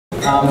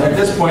At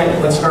this point,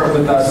 let's start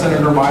with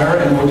Senator Meyer,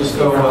 and we'll just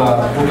go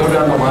we'll go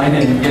down the line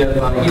and give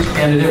each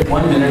candidate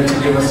 1 minute to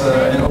give us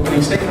an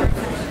opening statement.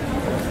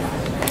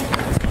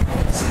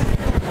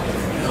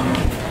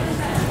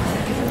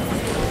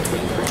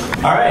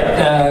 All right,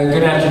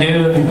 good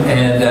afternoon,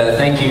 and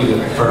thank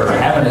you for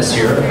having us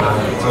here.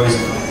 It's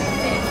always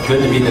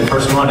good to be the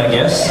first one, I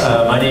guess.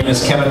 My name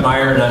is Kevin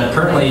Meyer, and I'm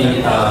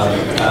currently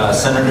a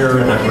senator,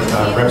 and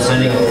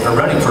I'm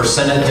running for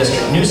Senate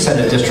District, new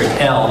Senate District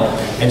L.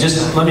 And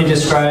just let me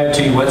describe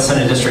to you what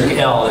Senate District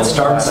L. It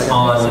starts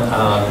on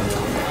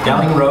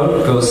Dowling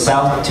Road, goes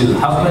south to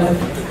Huffman,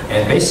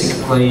 and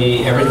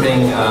basically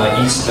everything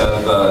east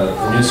of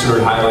the New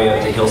Seward Highway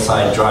up to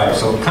Hillside Drive.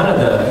 So kind of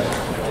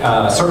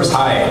the Service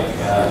High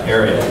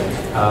area.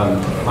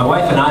 My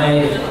wife and I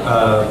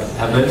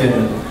have lived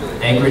in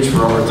Anchorage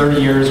for over 30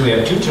 years. We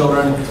have 2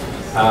 children.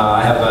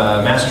 I have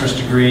a master's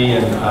degree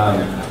in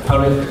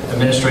public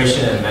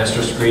administration and a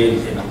master's degree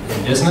in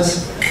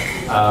business.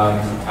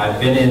 I've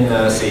been in,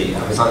 I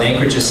was on the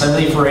Anchorage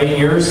Assembly for 8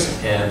 years,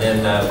 and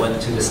then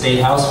went to the State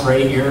House for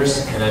 8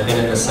 years, and I've been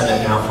in the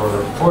Senate now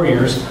for 4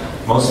 years.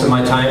 Most of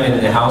my time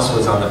in the House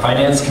was on the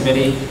Finance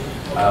Committee.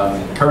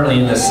 Currently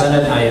in the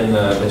Senate, I am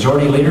the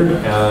Majority Leader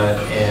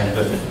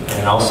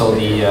and also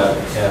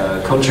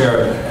the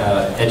co-chair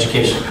of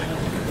Education.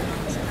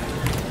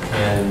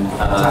 And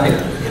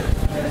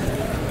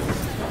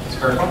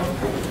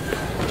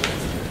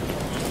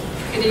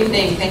good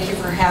evening. Thank you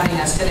for having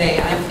us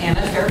today. I'm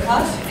Anna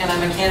Fairclough, and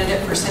I'm a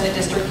candidate for Senate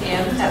District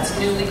M. That's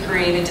newly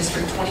created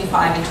District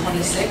 25 and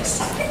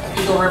 26,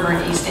 Eagle River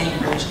and East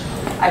Anchorage.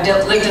 I've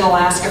lived in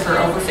Alaska for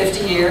over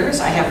 50 years.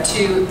 I have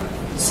 2.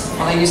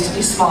 Well, they used to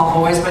be small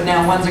boys, but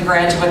now one's a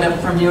graduate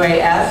from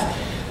UAA.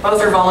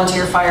 Both are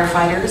volunteer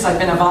firefighters. I've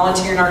been a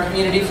volunteer in our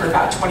community for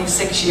about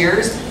 26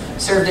 years,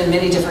 served in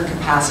many different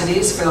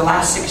capacities. For the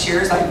last 6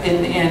 years, I've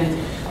been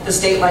in the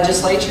state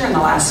legislature, and the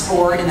last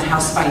 4 in the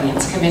House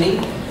Finance Committee.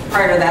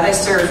 Prior to that, I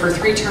served for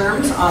 3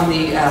 terms on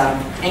the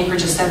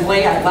Anchorage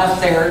Assembly. I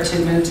left there to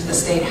move to the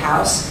State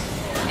House,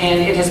 and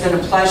it has been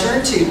a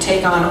pleasure to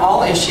take on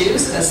all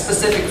issues.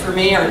 Specific for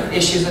me are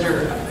issues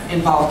that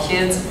involve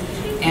kids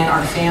and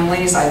our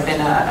families. I've been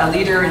a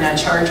leader and a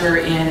charger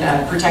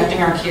in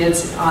protecting our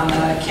kids on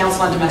the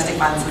Council on Domestic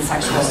Violence and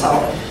Sexual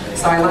Assault.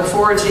 So I look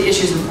forward to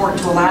issues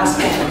important to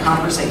Alaska and the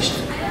conversation.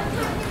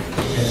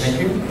 Okay, thank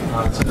you.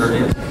 Senator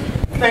Davis.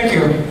 Thank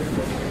you.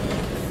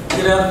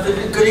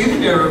 Good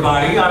evening,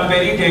 everybody. I'm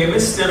Betty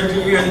Davis, senator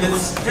here in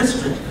this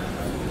district.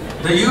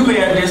 The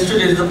UAA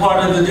district is the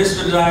part of the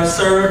district that I've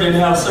served and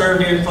have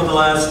served in for the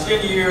last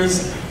 10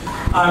 years.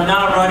 I'm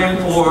now running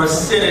for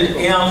Senate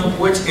M,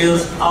 which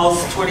is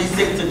House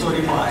 26 and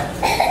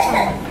 25.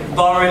 I've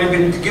already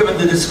been given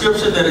the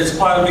description that it's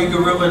part of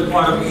Eagle River and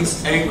part of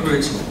East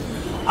Anchorage.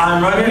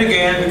 I'm running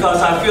again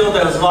because I feel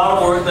there's a lot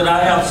of work that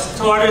I have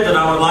started that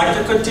I would like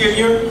to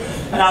continue.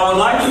 And I would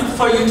like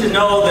for you to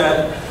know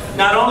that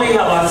not only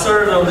have I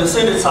served on the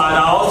Senate side,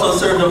 I also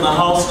served on the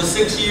House for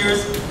 6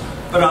 years,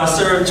 but I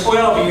served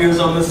 12 years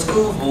on the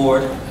school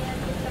board.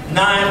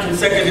 9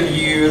 consecutive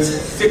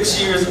years, 6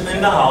 years in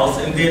the House,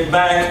 and then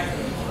back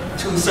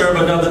to serve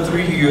another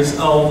 3 years at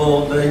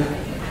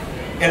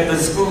the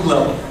school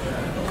level.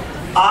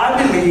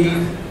 I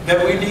believe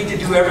that we need to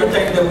do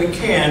everything that we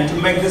can to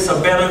make this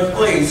a better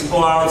place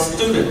for our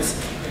students,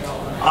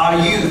 our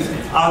youth,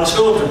 our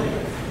children.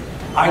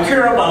 I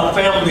care about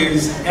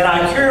families, and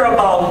I care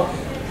about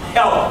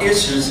health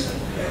issues.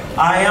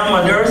 I am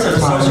a nurse and a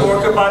social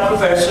worker by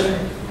profession,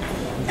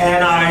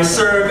 and I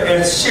serve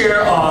as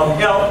chair of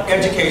Health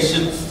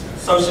Education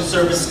Social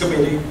Service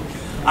Committee.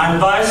 I'm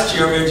vice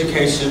chair of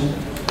education,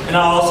 and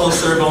I also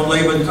serve on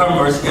Labor and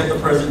Commerce at the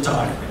present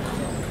time.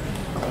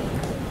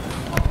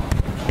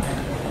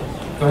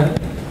 Go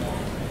ahead.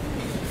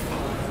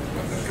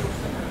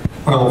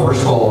 Well,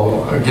 first of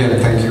all, again,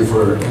 thank you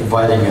for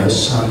inviting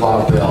us. I'm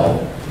Bob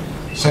Bell.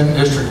 Senate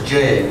District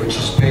J, which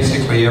is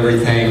basically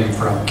everything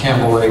from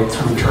Campbell Lake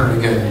through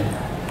Turnagain,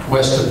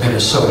 west of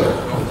Minnesota,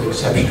 with the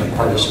exception of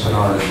part of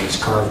Spinard that's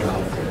carved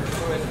out there.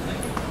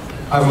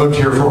 I've lived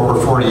here for over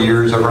 40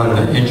 years. I've run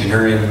an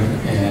engineering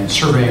and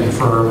surveying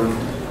firm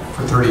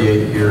for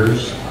 38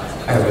 years.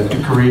 I have a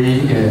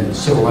degree in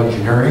civil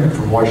engineering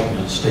from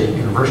Washington State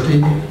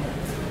University,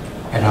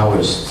 and I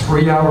was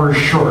 3 hours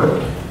short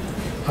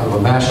of a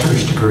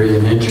master's degree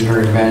in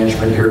engineering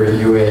management here at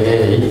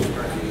UAA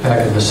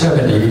back in the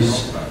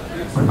 70s,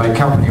 when my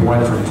company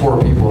went from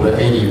 4 people to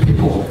 80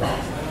 people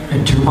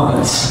in 2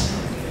 months.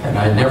 And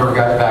I never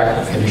got back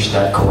to finish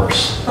that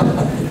course.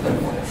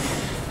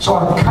 So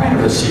I'm kind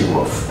of a sea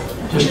wolf,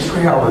 just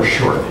 3 hours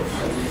short.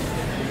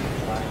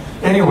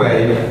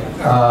 Anyway,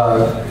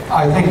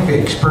 I think the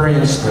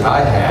experience that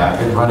I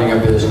have in running a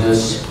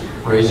business,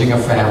 raising a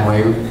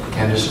family,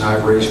 Candace and I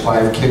have raised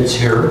 5 kids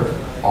here,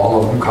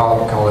 all of them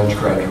college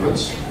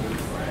graduates.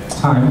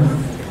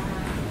 Time.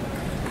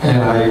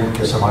 And I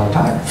guess I'm on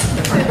time.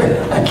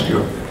 Thank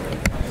you.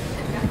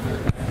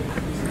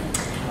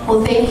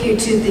 Well, thank you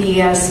to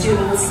the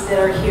students that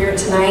are here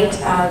tonight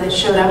that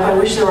showed up. I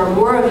wish there were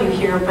more of you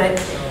here, but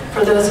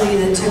for those of you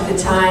that took the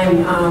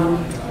time,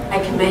 I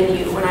commend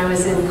you. When I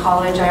was in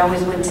college, I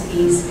always went to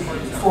these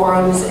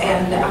forums,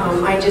 and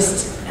I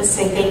just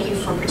say thank you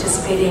for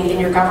participating in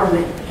your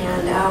government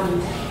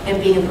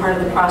and being a part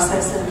of the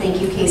process. And thank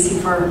you, Casey,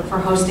 for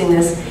hosting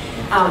this.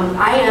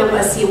 I am a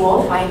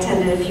Seawolf. I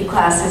attended a few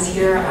classes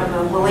here. I'm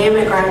a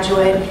Willamette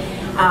graduate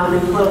in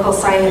political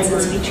science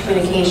and speech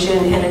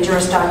communication and a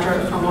Juris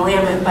Doctorate from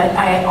Willamette, but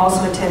I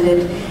also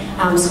attended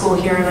school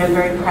here, and I'm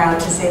very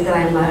proud to say that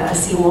I'm a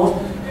Seawolf.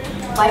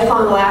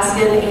 Lifelong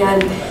Alaskan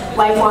and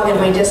lifelong in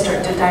my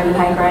district, a Diamond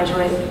High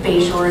graduate,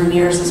 Bayshore and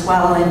Mears as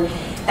well, and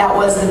that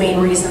was the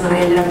main reason that I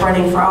ended up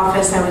running for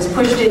office. I was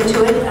pushed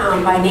into it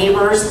by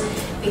neighbors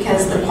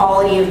because the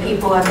quality of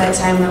people at that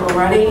time that were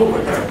running,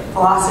 their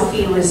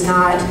philosophy was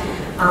not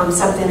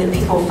something that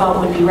people felt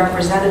would be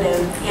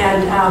representative.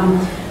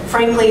 And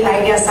frankly,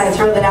 I guess I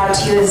throw that out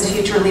to you as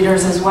future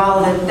leaders as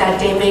well, that that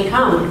day may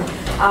come.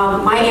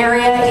 My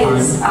area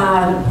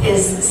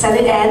is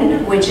Senate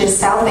N, which is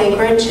South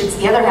Anchorage. It's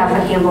the other half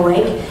of Campbell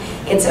Lake.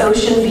 It's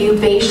Ocean View,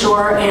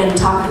 Bayshore, and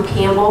Taku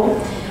Campbell.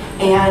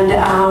 And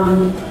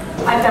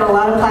I've got a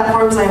lot of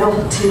platforms. I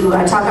hope to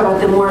talk about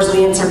them more as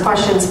we answer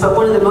questions. But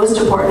one of the most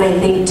important, I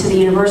think, to the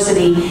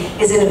university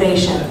is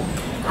innovation.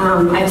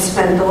 I've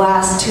spent the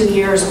last 2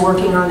 years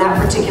working on that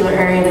particular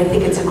area, and I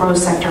think it's a growth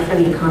sector for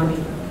the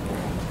economy.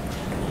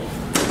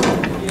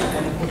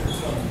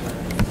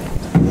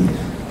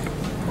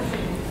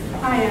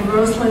 Hi, I'm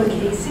Rosalind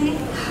Casey,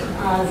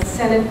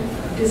 Senate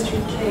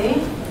District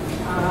K,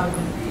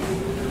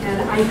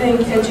 and I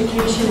think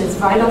education is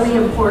vitally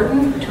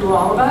important to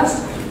all of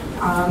us.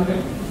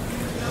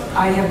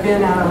 I have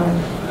been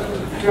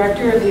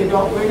director of the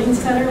Adult Learning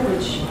Center,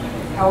 which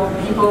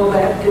helped people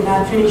that did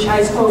not finish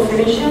high school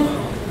finish it,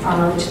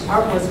 which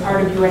was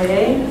part of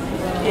UAA,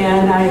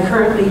 and I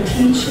currently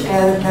teach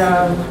at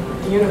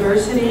the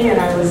university, and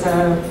I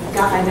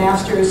got my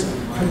master's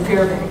from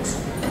Fairbanks.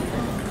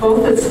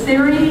 Both the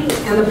theory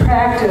and the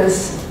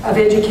practice of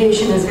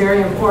education is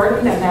very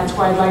important, and that's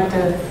why I'd like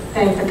to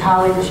thank the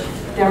college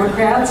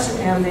Democrats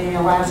and the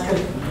Alaska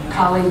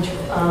College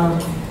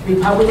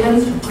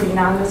Republicans for putting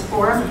on this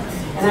forum.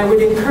 And I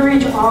would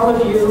encourage all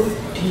of you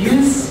to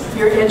use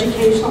your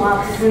educational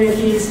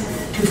opportunities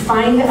to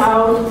find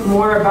out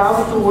more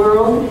about the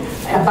world,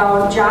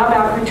 about job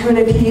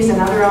opportunities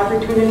and other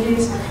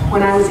opportunities.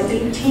 When I was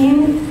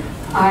 18,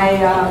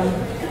 I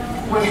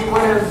went to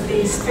one of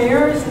these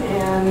fairs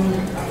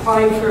and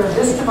applied for a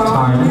VISTA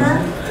volunteer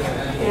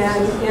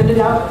and ended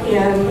up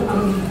in a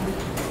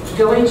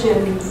village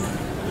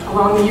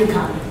along the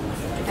Yukon.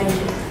 Thank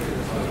you.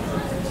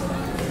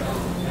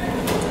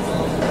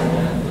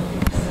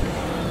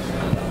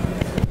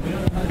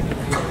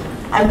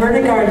 I'm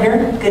Berta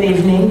Gardner. Good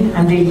evening.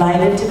 I'm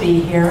delighted to be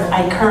here.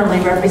 I currently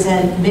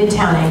represent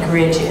Midtown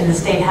Anchorage in the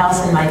State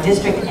House, and my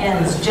district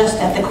ends just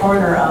at the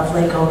corner of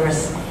Lake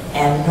Ogres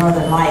and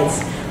Northern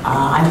Lights.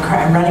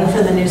 I'm running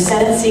for the new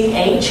Senate seat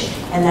H,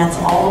 and that's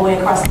all the way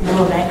across the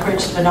middle of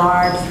Anchorage,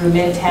 Spenard, through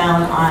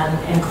Midtown,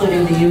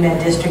 including the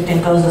UMed district,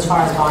 and goes as far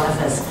as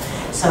Boniface.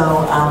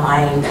 So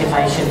if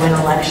I should win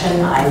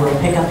election, I will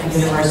pick up the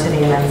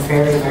university, and I'm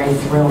very, very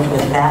thrilled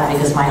with that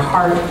because my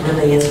heart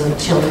really is with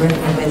children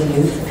and with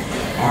youth,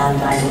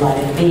 and I'm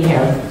delighted to be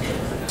here.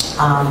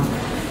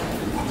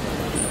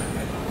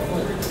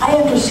 I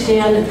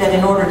understand that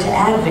in order to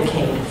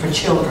advocate for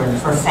children,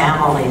 for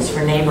families,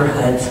 for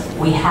neighborhoods,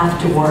 we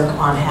have to work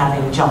on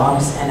having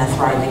jobs and a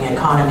thriving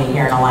economy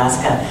here in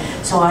Alaska.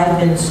 So I've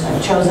been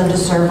chosen to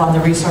serve on the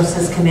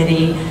Resources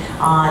Committee,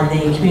 on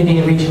the Community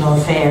and Regional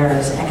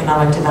Affairs,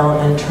 Economic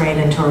Development, Trade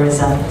and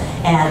Tourism,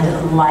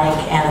 and like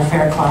Anna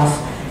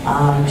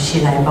Fairclough, she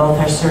and I both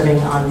are serving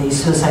on the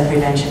Suicide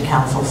Prevention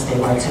Council,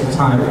 Statewide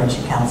Suicide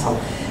Prevention Council.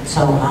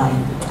 So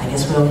I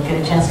guess we'll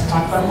get a chance to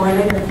talk about it more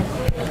later.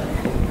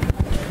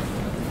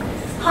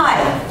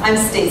 Hi, I'm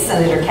State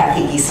Senator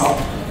Kathy Giesel.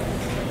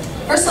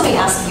 First, let me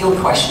ask you a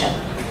question.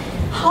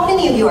 How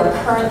many of you are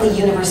currently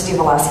University of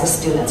Alaska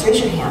students?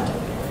 Raise your hand.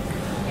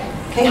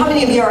 Okay, how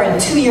many of you are in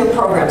 2-year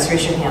programs?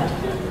 Raise your hand.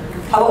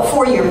 How about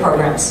 4-year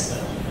programs?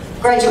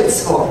 Graduate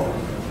school.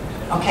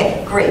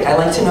 Okay, great. I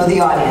like to know the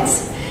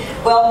audience.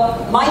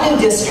 Well, my new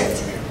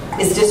district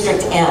is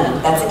District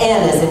N. That's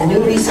N as in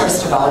new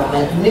resource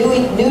development,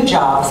 new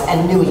jobs,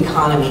 and new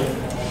economy.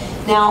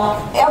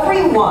 Now,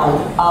 every one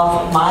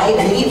of my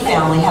immediate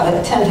family have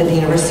attended the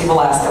University of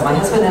Alaska. My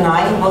husband and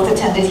I have both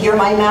attended here.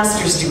 My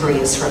master's degree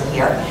is from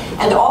here.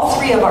 And all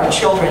 3 of our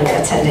children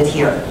attended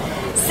here.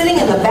 Sitting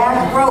in the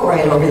back row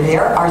right over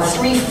there are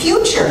 3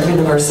 future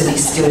university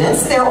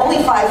students. They're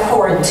only 5,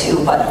 4, and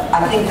 2, but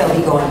I think they'll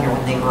be going here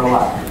when they grow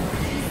up.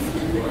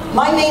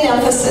 My main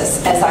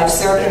emphasis, as I've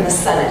served in the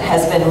Senate,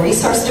 has been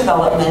resource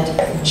development,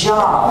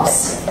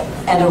 jobs,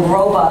 and a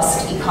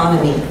robust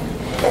economy.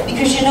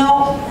 Because, you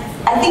know,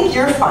 I think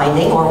you're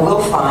finding, or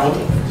will find,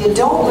 you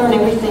don't learn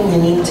everything you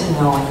need to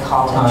know in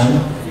college.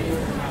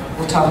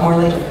 We'll talk more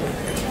later.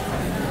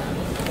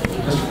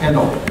 Mr.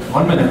 Kendall,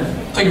 1 minute.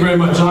 Thank you very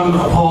much. I'm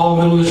Paul,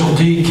 middle initial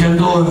D,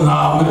 Kendall, and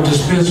I'm going to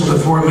dispense with the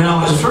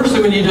formalities. First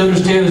thing we need to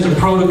understand is the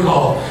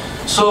protocol.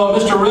 So,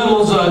 Mr.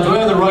 Reynolds, do I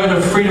have the right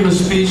of freedom of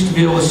speech to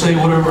be able to say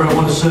whatever I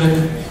want to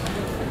say?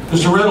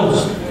 Mr.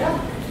 Reynolds?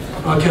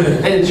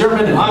 Okay. Hey, it's your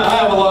minute. I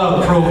have a lot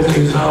of pro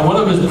things. One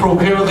of them is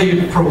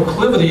proclivity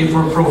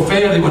for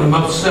profanity when I'm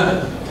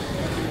upset.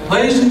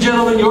 Ladies and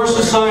gentlemen, your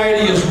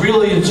society is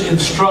really in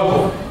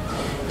struggle.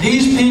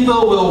 These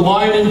people will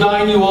wine and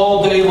dine you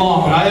all day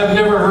long. I have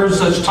never heard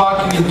such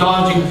talking and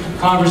dodging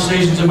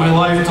conversations in my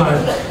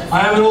lifetime.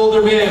 I am an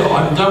older male.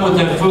 I'm done with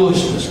that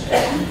foolishness.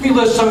 Let me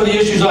list some of the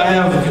issues I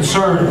have of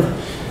concern.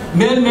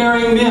 Men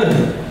marrying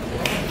men.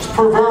 It's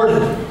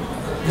perverted.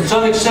 It's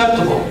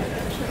unacceptable.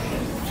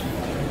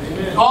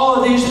 All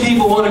of these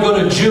people want to go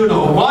to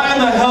Juneau. Why in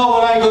the hell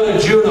would I go to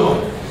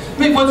Juneau? Let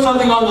me put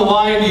something on the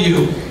line to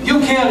you. You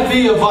can't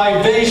be a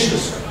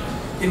vivacious,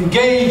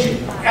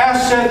 engaging,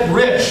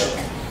 asset-rich,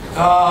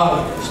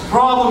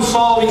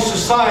 problem-solving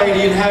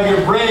society and have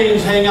your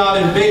brains hang out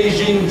in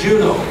Beijing,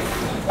 Juneau.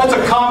 That's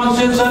a common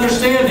sense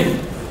understanding.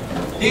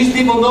 These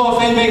people know if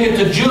they make it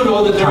to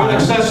Juneau that they're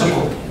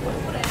inaccessible.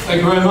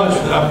 Thank you very much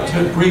for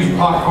that brief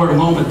popcorn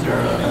moment there.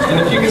 And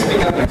if you can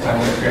speak up next time,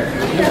 we'll be great.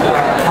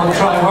 I'll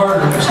try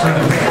harder this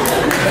time.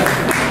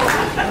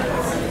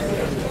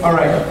 All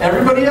right,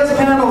 everybody has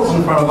panels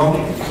in front of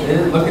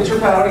them. Look at your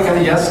panel, you got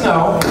a yes,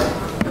 no.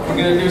 We're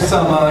gonna do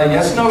some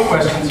yes, no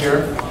questions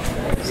here.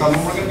 Some of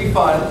them are gonna be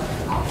fun.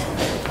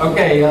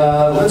 Okay,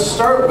 let's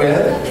start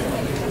with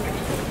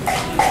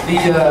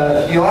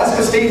the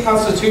Alaska State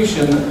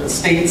Constitution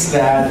states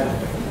that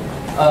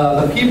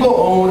the people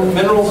own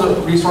minerals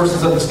and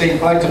resources of the state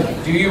collectively.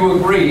 Do you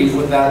agree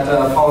with that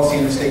policy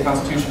in the state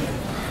constitution?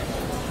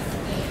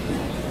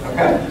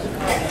 Okay.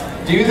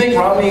 Do you think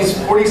Romney's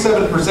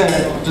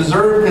 47%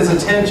 deserve his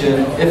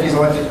attention if he's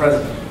elected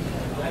president?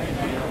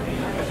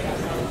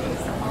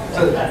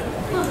 So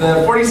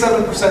the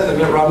 47% that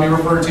Mitt Romney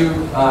referred to,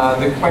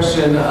 the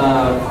question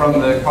from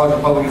the College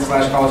Republicans /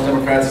 College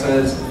Democrats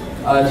says,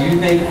 do you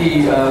think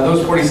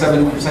those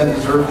 47%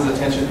 deserve his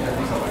attention if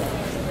he's elected?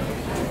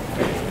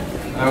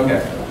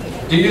 Okay.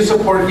 Do you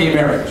support gay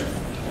marriage?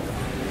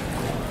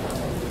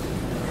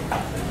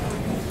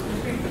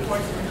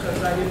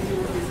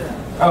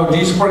 Oh, do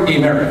you support gay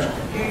marriage?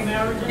 Gay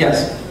marriage?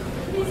 Yes.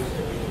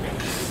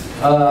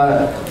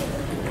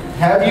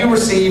 Have you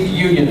received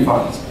union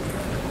funds?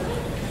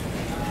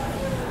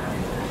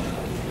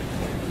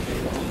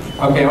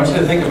 Okay, I want you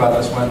to think about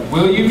this one.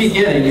 Will you be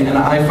getting an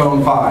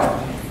iPhone 5?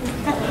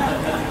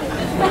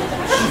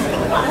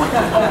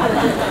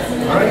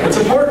 All right, it's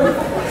important.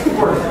 It's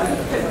important.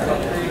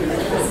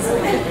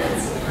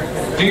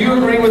 Do you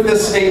agree with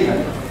this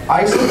statement?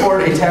 I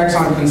support a tax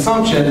on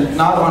consumption,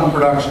 not on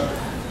production.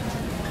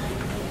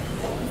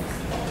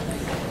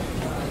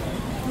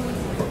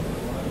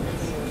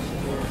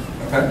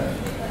 Okay.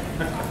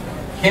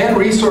 Can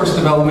resource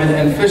development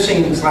and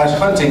fishing /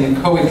 hunting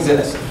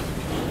coexist?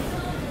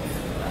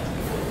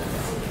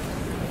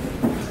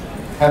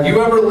 Have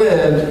you ever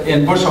lived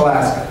in Bush,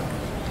 Alaska?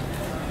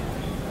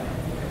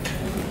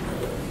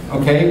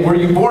 Okay, were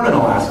you born in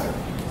Alaska?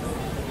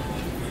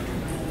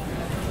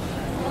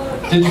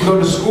 Did you go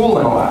to school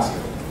in Alaska?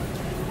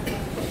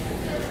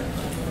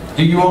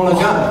 Do you own a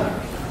gun?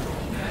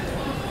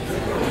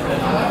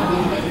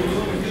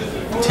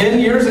 10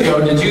 years ago,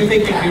 did you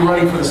think you'd be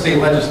running for the state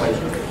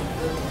legislature?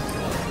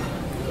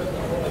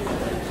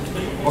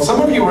 Well,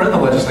 some of you were in the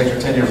legislature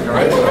 10 years ago,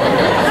 right?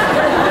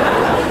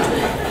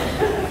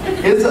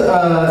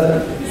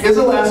 Is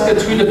Alaska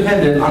too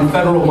dependent on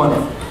federal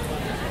money?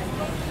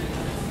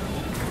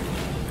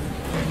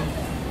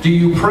 Do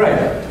you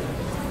pray?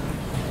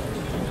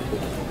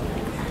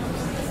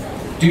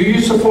 Do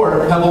you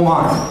support Pebble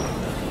Mine?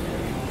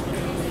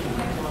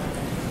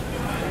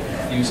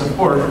 Do you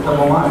support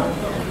Pebble Mine?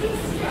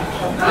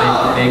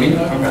 Maybe?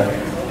 Okay.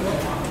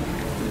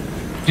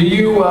 Do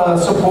you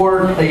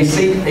support a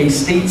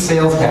state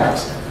sales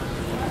tax?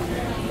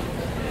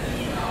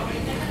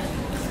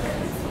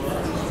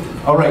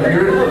 All right,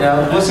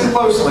 now listen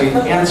closely.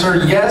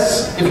 Answer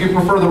yes if you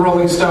prefer the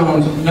Rolling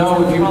Stones,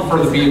 no if you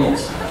prefer the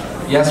Beatles.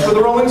 Yes for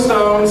the Rolling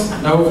Stones,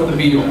 no for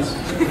the Beatles.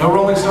 No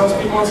Rolling Stones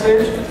people on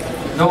stage?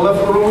 No love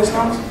for the Rolling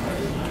Stones?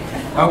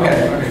 Okay,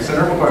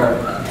 Senator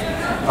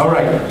McGuire. All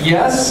right,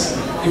 yes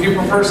if you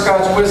prefer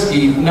Scotch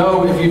whiskey,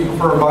 no if you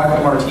prefer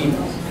vodka martinis.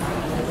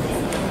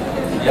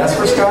 Yes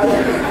for Scotch,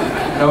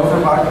 no for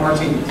vodka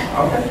martinis.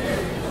 Okay.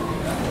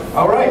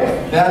 All right,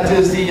 that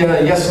is the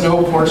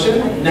yes/no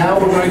portion. Now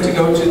we're going to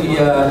go to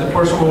the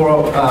portion where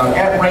we'll,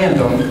 at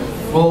random,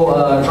 we'll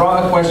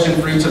draw a question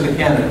for each of the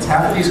candidates.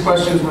 Half of these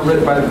questions were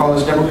written by the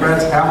College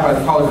Democrats, half by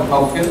the College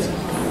Republicans.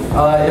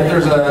 If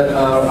there's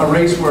a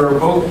race where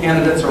both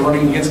candidates are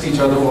running against each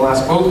other, we'll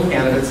ask both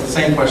candidates the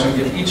same question,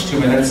 give each 2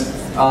 minutes.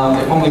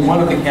 If only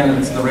one of the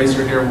candidates in the race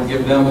are here, we'll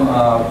give them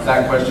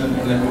that question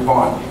and then move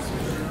on.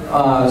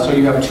 So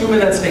you have 2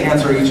 minutes to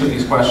answer each of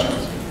these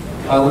questions.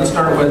 Let's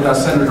start with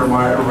Senator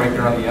Meyer right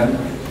here on the end.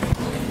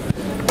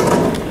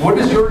 What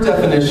is your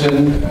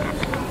definition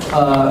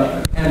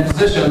and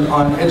position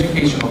on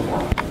education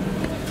reform?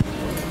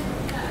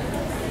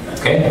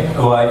 Okay,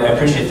 well, I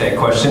appreciate that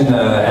question.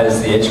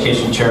 As the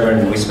education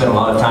chairman, we spent a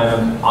lot of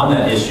time on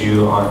that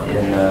issue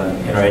in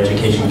our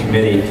education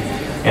committee.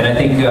 And I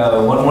think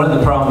one of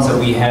the problems that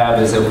we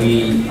have is that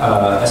we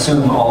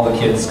assume all the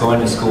kids going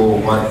to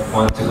school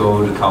want to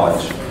go to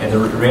college. And the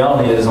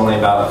reality is only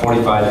about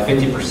 45 to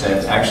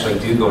 50% actually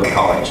do go to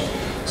college.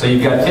 So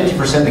you've got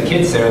 50% of the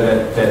kids there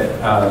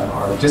that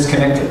are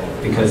disconnected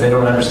because they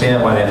don't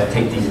understand why they have to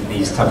take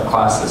these tough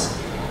classes.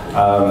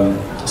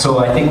 So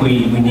I think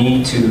we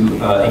need to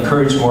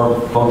encourage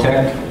more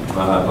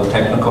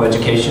technical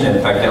education.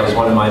 In fact, that was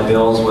one of my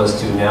bills,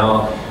 was to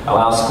now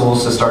allow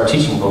schools to start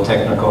teaching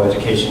technical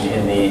education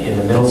in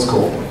the middle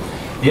school.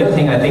 The other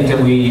thing I think that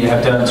we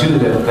have done too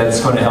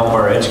that's going to help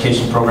our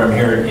education program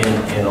here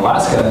in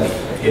Alaska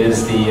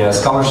is the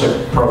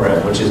scholarship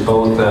program, which is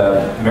both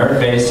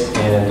merit-based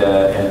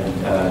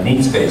and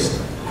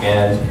needs-based.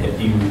 And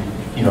if you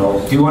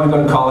do want to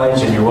go to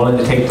college and you're willing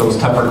to take those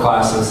tougher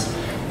classes,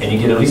 and you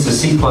get at least a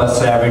C+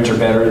 average or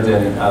better,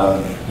 then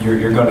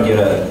you're going to get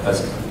a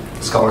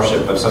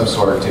scholarship of some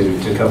sort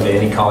to come to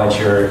any college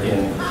here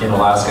in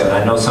Alaska. And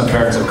I know some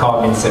parents have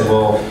called me and said,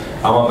 well,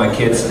 I want my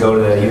kids to go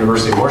to the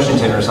University of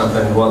Washington or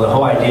something. Well, the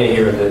whole idea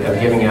here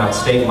of giving out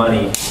state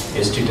money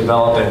is to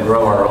develop and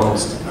grow our own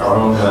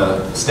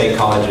state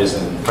colleges,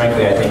 and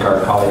frankly, I think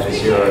our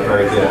colleges here are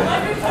very good.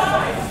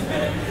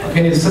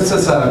 Okay, since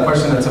it's a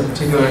question that's of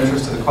particular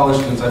interest to the college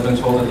students, I've been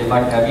told that they'd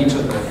like to have each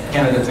of the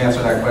candidates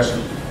answer that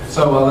question.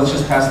 So let's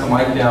just pass the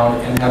mic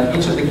down and have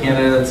each of the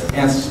candidates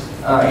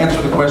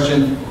answer the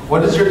question,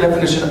 what is your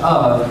definition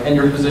of and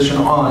your position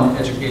on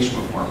education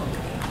reform?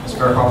 Ms.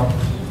 Fairclough.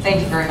 Thank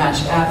you very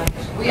much.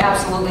 We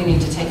absolutely need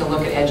to take a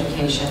look at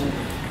education.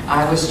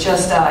 I was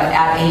just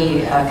at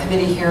a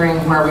committee hearing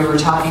where we were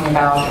talking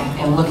about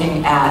and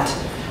looking at,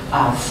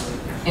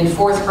 in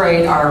 4th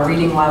grade, our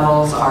reading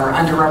levels are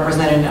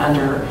underrepresented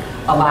under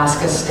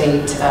Alaska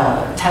state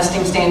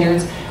testing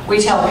standards. We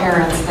tell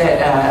parents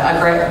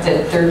that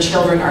their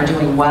children are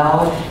doing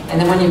well, and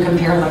then when you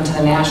compare them to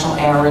the national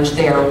average,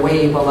 they are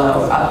way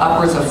below,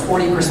 upwards of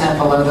 40%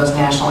 below those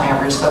national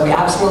average. So we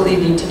absolutely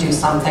need to do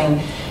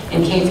something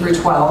in K through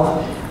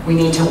 12. We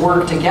need to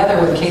work together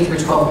with K through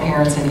 12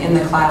 parents and in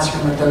the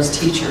classroom with those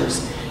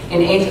teachers. In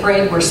 8th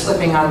grade, we're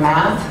slipping on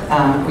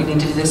math. We need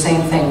to do the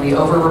same thing. We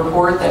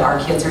over-report that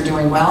our kids are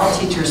doing well.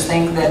 Teachers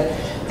think that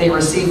they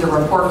receive the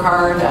report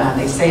card.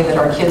 They say that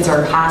our kids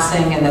are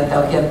passing and that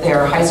they'll get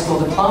their high school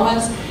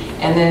diplomas.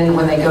 And then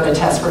when they go to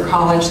test for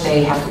college,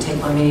 they have to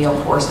take remedial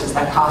courses.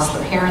 That costs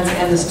the parents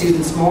and the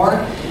students more.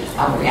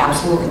 We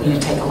absolutely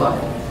need to take a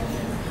look.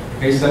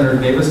 Okay,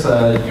 Senator Davis,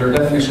 your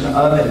definition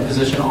of and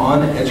position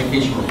on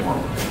education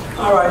reform.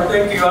 All right,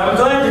 thank you. I'm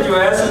glad that you're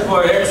asking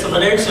for an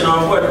explanation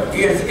on what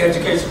is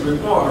education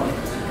reform,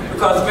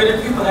 because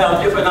many people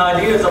have different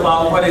ideas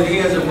about what it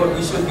is and what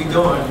we should be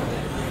doing.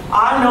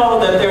 I know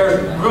that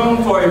there's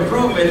room for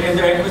improvement in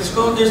the Anchorage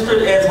School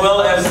District as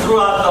well as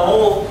throughout the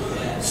whole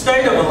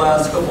state of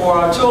Alaska for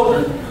our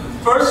children.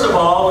 First of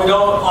all, we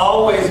don't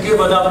always give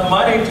enough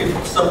money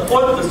to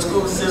support the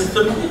school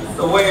system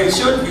the way it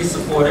should be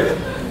supported,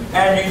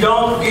 and you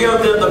don't give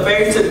them the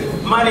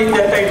basic money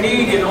that they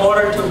need in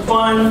order to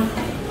fund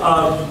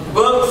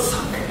books,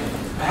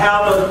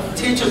 have the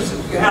teachers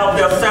have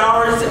their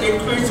salaries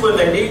increase when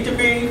they need to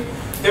be.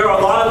 There are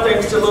a lot of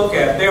things to look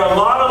at. There are a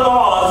lot of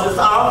laws that's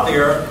out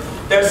there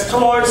that's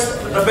towards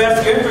the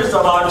best interest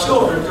of our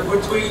children,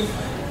 which we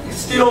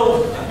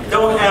still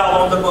don't have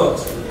on the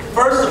books.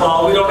 First of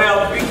all, we don't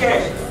have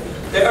pre-K.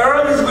 The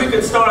earliest we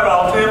can start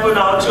off helping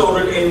our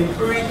children in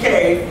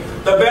pre-K,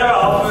 the better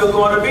off we're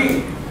going to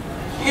be.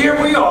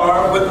 Here we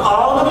are with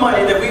all the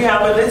money that we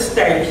have in this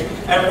state,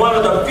 and one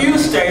of the few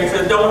states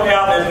that don't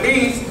have at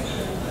least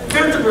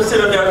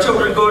 50% of their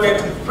children going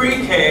into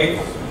pre-K.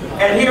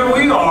 And here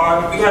we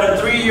are, we had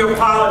a 3-year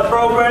pilot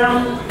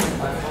program.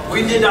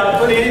 We did not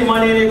put any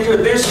money into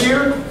it this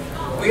year.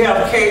 We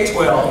have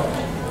K-12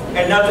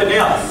 and nothing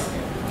else.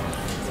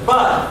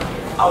 But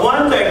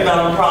one thing that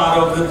I'm proud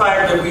of, the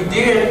fact that we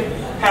did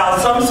have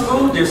some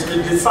school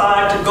districts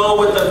decide to go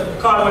with the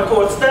Common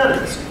Core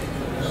standards.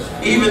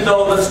 Even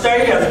though the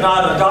state has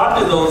not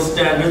adopted those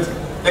standards,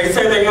 they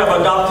say they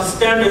have adopted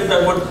standards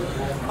that would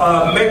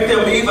make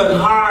them even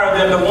higher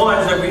than the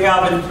ones that we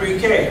have in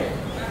pre-K,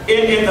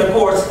 in the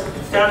course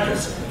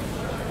standards.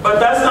 But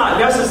that's not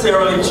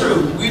necessarily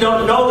true. We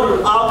don't know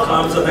the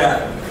outcomes of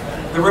that.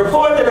 The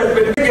report that has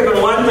been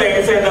given one thing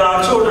and saying that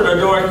our children are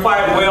doing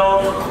quite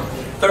well,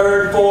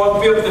 3rd,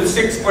 4th, 5th, and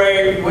 6th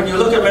grade. When you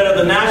look at them at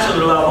the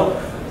national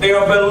level, they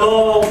are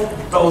below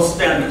those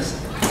standards.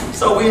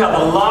 So we have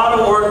a lot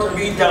of work to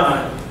be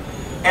done.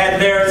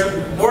 And there's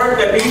work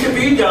that needs to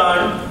be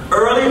done,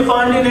 early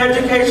funding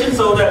education,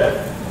 so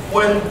that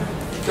when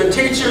the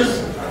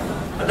teachers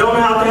don't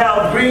have to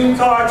have green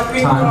cards,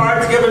 pink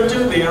cards given to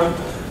them,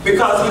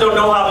 because we don't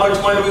know how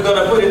much money we're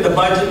going to put in the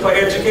budget for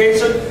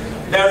education.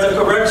 There's a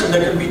correction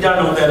that can be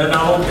done on that, and I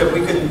hope that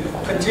we can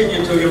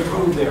continue to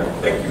improve there.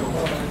 Thank you.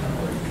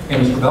 Okay,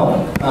 Mr.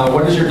 Bell,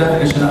 what is your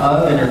definition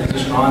of and your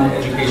position on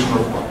education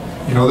reform?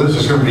 You know, this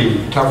is going to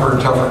be tougher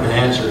and tougher to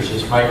answer as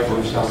this mic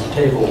moves down the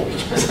table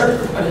because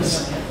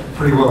everybody's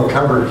pretty well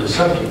covered the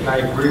subject. I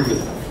agree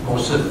with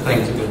most of the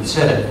things that have been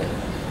said.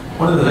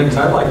 One of the things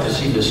I'd like to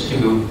see us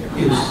do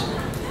is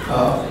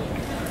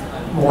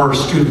more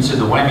students in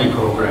the WAMI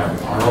program.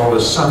 Our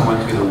oldest son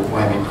went through the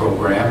WAMI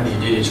program. He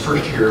did his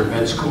first year of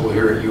med school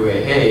here at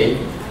UAA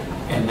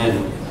and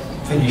then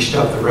finished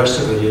up the rest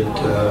of it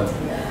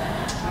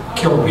at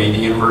Kilby, the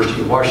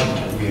University of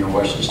Washington, being a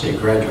Washington State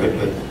graduate.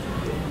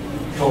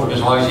 But told him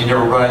as long as he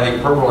never brought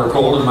anything purple or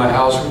gold in my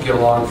house, we'd get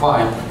along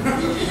fine.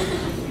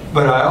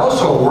 But I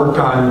also worked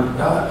on,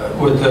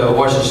 with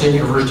Washington State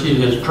University,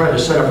 to try to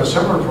set up a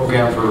summer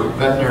program for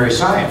veterinary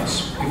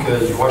science,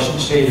 because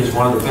Washington State is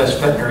one of the best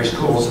veterinary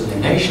schools in the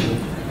nation,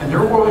 and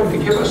they're willing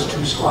to give us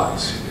 2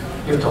 slots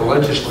if the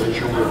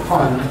legislature would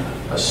fund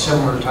a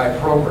similar type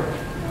program.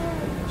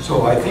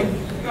 So I think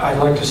I'd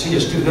like to see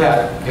us do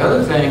that. The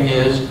other thing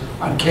is,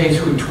 on K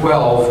through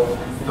 12,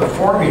 the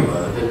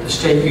formula that the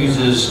state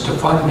uses to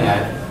fund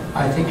that,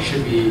 I think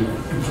should be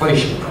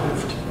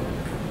inflation-proofed.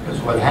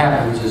 Because what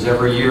happens is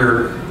every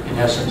year, in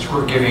essence,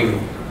 we're giving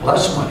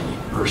less money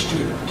per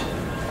student.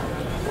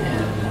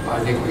 And I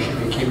think we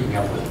should be keeping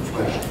up with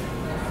inflation.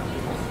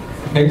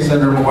 Okay,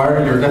 Senator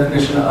McGuire, your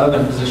definition of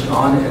and position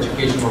on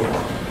education reform.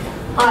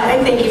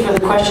 I thank you for the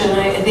question.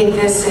 I think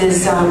this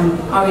is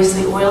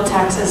obviously oil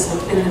taxes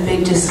have been the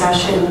big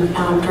discussion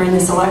during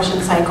this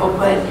election cycle,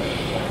 but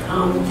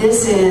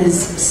this is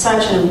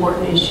such an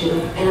important issue,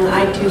 and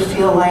I do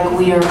feel like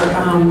we are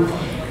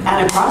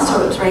at a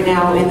crossroads right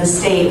now in the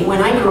state.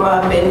 When I grew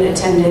up and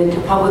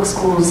attended public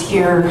schools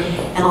here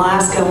in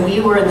Alaska,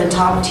 we were in the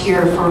top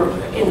tier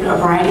in a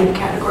variety of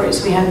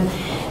categories. We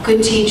had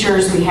good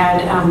teachers, we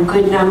had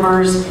good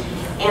numbers,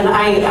 and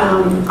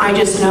I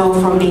just know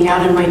from being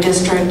out in my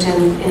district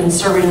and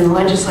serving in the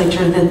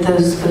legislature that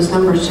those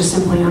numbers just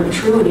simply aren't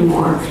true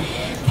anymore.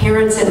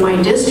 Parents in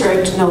my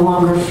district no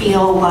longer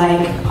feel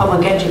like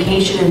public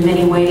education in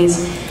many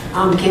ways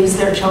gives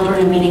their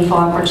children a meaningful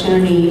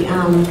opportunity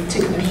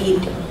to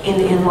compete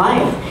in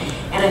life.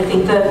 And I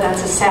think that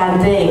that's a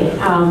sad thing.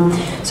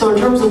 So in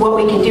terms of what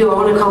we can do, I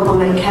want to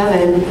compliment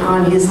Kevin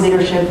on his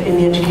leadership in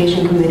the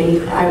Education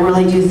Committee. I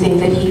really do think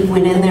that he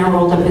went in there,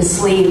 rolled up his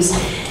sleeves,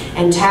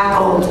 and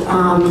tackled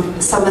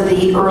some of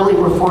the early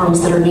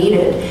reforms that are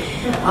needed.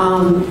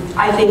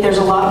 I think there's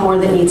a lot more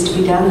that needs to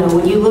be done though.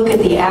 When you look at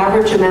the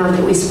average amount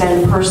that we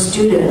spend per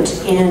student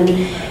in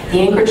the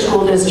Anchorage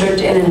School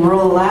District and in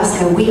rural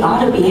Alaska, we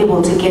ought to be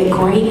able to get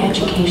great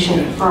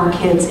education for our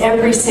kids.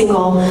 Every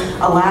single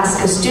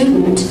Alaska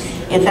student,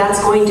 if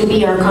that's going to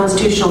be our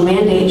constitutional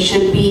mandate,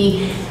 should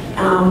be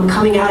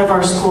coming out of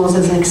our schools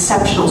as an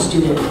exceptional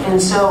student.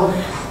 And so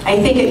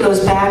I think it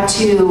goes back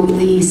to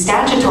the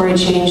statutory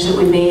change that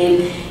we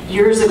made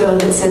years ago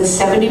that said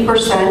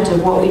 70%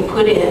 of what we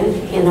put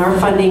in our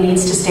funding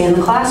needs to stay in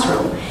the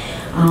classroom.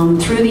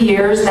 Through the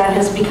years, that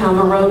has become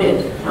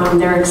eroded.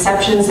 There are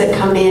exceptions that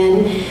come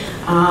in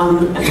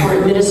for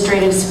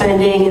administrative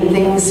spending and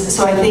things.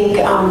 So I think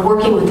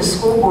working with the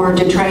school board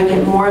to try and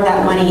get more of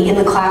that money in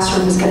the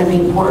classroom is going to be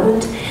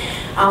important.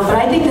 But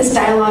I think this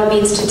dialogue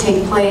needs to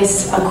take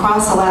place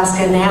across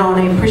Alaska now,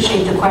 and I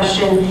appreciate the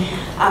question.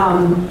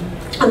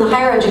 On the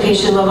higher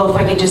education level, if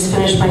I could just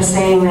finish by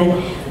saying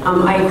that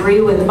I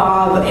agree with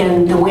Bob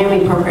and the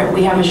WAMI program.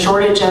 We have a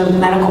shortage of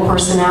medical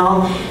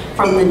personnel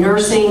from the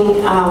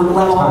nursing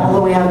level all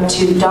the way up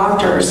to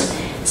doctors.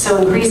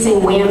 So increasing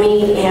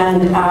WAMI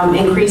and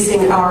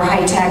increasing our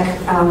high-tech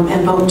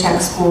and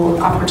voc-tech school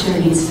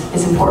opportunities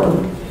is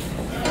important.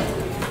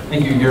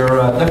 Thank you. Your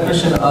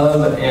definition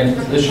of and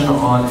position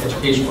on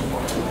education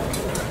reform.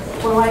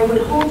 Well, I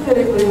would hope that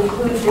it would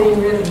include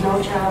getting rid of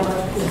No Child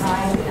Left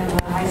Behind and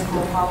the high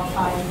school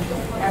qualifying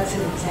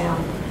exit exam.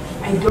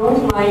 I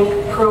don't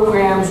like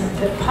programs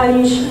that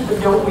punish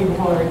but don't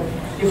reward.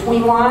 If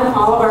we want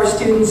all of our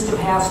students to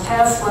pass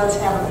tests, let's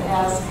have them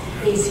pass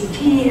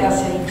ACT,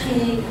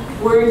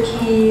 SAT, word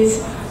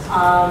keys,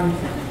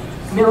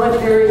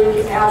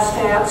 military,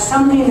 ASVAB,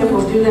 something that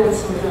will do them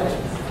some good.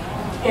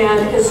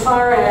 And as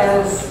far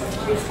as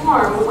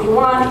reform, what we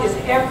want is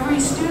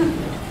every student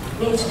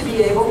needs to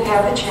be able to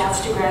have the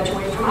chance to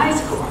graduate from high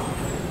school.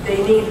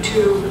 They need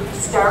to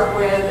start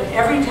with,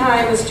 every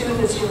time a student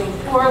is doing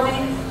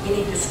poorly, we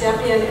need to step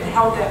in and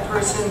help that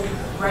person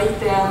write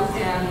them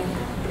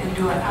and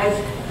do it. I've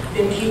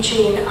been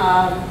teaching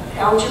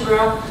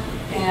algebra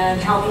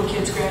and helping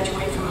kids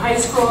graduate from high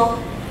school,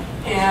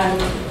 and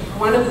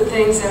one of the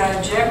things that I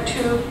object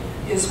to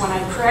is when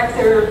I correct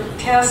their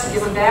test,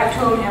 give them back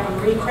to them, have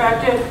them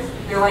re-correct it,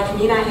 they're like, you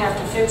mean I have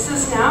to fix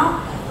this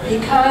now?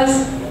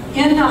 Because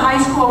in the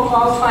high school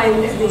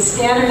qualifying, the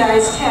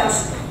standardized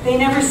tests, they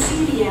never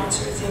see the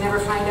answers. They never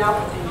find out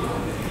what they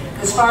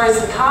do. As far as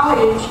the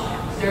college,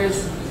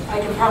 I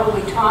can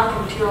probably talk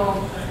until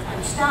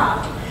I'm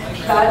stopped,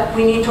 but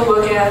we need to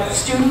look at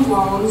student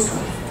loans,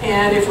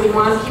 and if we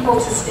want people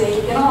to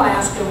stay in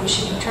Alaska, we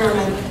should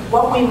determine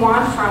what we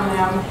want from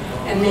them,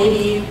 and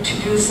maybe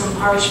to do some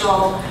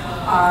partial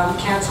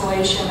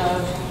cancellation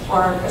of,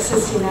 or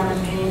assisting them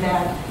in paying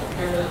back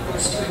their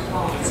student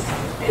loans.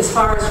 as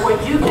far as what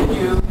you can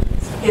do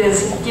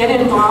is get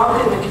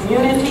involved in the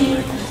community,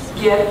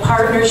 get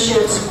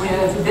partnerships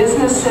with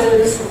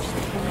businesses,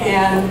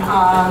 and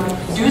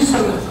do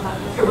some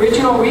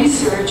original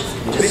research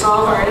to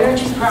solve our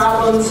energy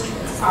problems.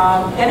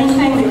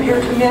 Anything that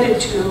you're committed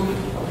to,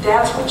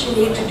 that's what you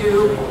need to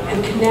do,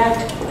 and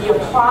connect the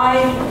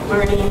applied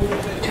learning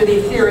to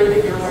the theory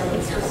that you're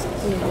learning.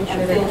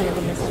 And thank you.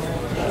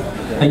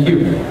 Thank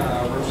you.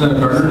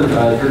 Representative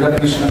Gardner, your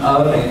definition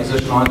of and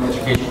position on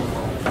education reform.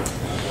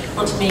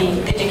 Well, to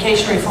me,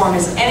 education reform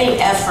is any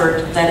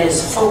effort that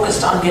is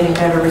focused on getting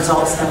better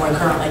results than we're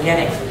currently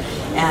getting.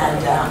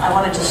 And I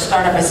wanted to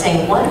start out by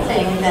saying one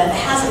thing that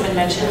hasn't been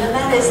mentioned, and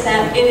that is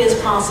that it is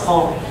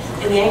possible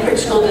in the Anchorage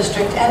School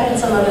District and in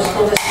some other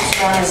school districts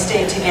around the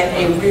state to get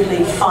a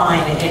really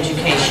fine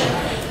education.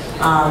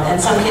 And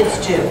some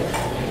kids do.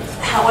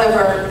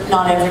 However,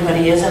 not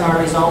everybody is, and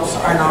our results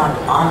are not,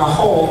 on the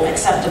whole,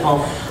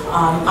 acceptable.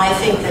 I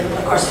think that,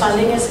 of course,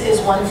 funding is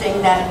one thing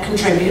that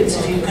contributes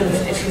if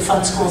you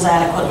fund schools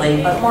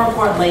adequately. But more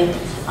importantly,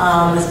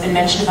 it's been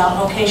mentioned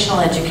about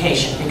vocational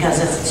education,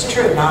 because it's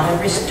true, not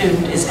every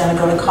student is going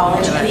to go to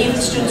college, and even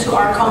students who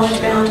are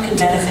college-bound can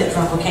benefit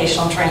from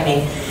vocational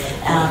training,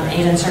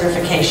 even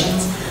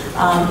certifications.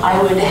 I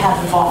would have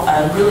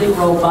a really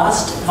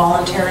robust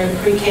voluntary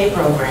pre-K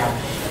program,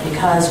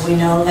 because we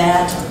know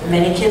that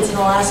many kids in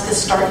Alaska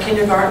start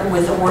kindergarten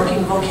with a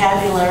working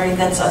vocabulary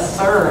that's a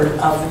third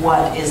of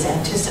what is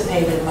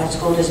anticipated by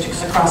school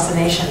districts across the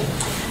nation.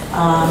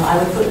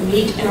 I would put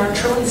meat in our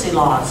truancy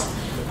laws.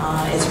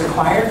 It's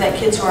required that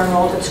kids who are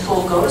enrolled at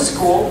school go to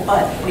school,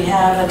 but we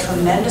have a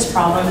tremendous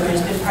problem, and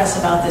there's been press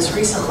about this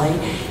recently,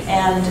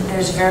 and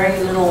there's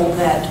very little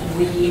that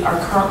we are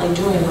currently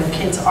doing when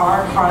kids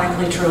are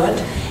chronically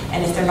truant.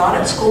 And if they're not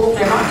at school,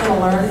 they're not going to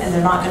learn, and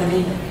they're not going to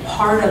be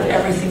part of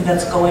everything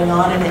that's going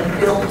on, and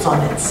it builds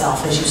on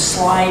itself. As you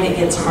slide, it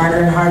gets harder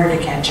and harder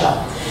to catch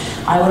up.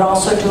 I would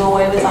also do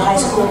away with the high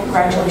school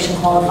graduation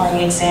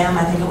qualifying exam.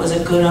 I think it was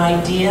a good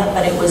idea,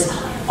 but it was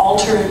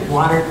altered,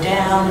 watered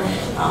down.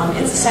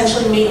 It's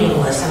essentially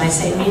meaningless, and I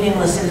say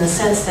meaningless in the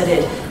sense that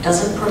it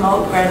doesn't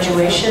promote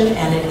graduation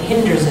and it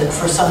hinders it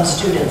for some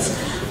students.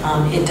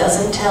 It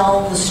doesn't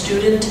tell the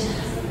student,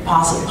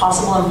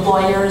 possible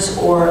employers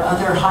or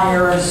other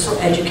higher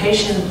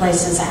education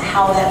places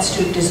how that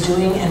student is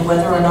doing and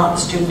whether or not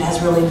the student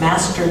has really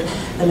mastered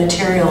the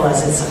material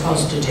as it's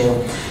supposed to do.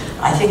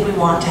 I think we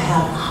want to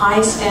have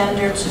high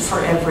standards for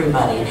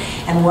everybody.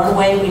 And one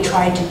way we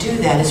try to do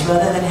that is,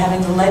 rather than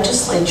having the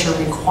legislature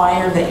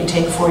require that you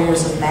take 4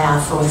 years of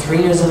math or 3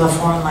 years of a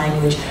foreign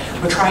language,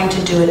 we're trying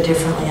to do it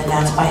differently, and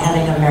that's by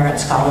having a merit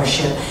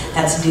scholarship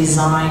that's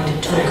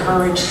designed to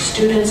encourage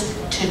students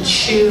to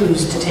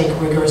choose to take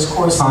rigorous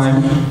courses.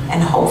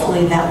 And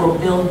hopefully that will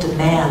build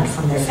demand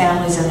from their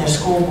families and their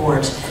school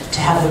boards to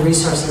have the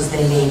resources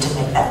they need to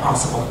make that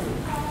possible.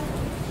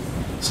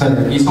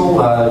 Senator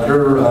Giesel,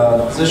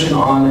 your position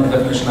on the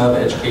definition of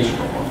education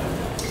reform.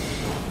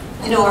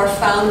 You know, our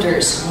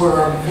founders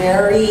were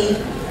very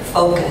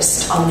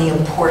focused on the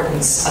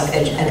importance of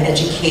an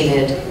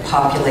educated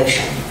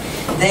population.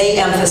 They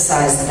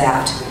emphasized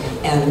that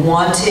and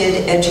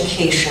wanted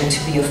education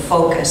to be a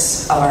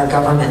focus of our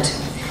government.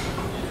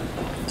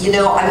 You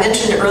know, I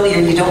mentioned earlier,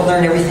 you don't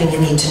learn everything you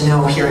need to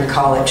know here in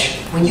college.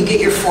 When you get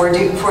your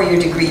four-year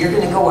degree, you're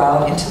going to go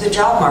out into the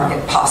job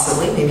market,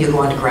 possibly. Maybe you'll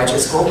go on to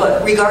graduate school,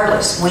 but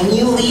regardless, when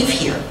you leave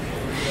here,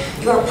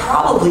 you are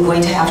probably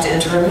going to have to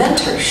enter a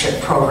mentorship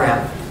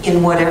program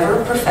in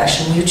whatever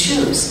profession you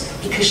choose,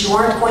 because you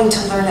aren't going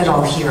to learn it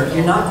all here.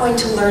 You're not going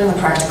to learn the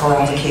practical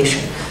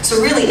application.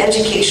 So really,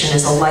 education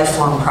is a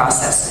lifelong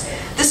process.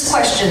 This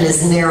question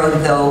is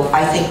narrowed, though,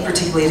 I think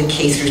particularly to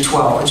K through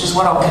 12, which is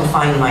what I'll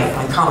confine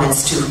my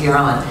comments to here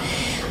on.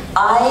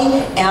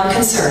 I am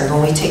concerned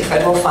when we take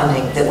federal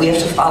funding that we have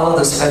to follow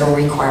those federal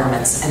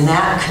requirements, and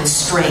that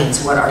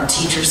constrains what our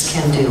teachers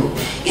can do.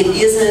 It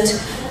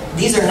isn't,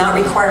 these are not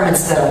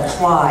requirements that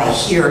apply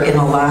here in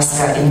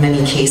Alaska in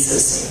many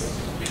cases.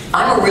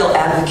 I'm a real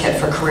advocate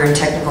for career and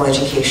technical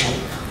education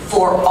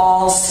for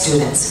all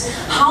students.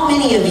 How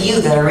many of you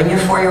that are in your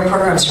four-year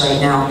programs right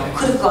now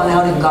could have gone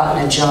out and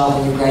gotten a job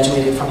when you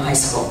graduated from high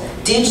school?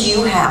 Did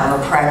you have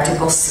a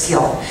practical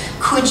skill?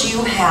 Could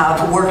you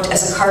have worked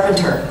as a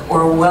carpenter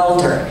or a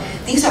welder?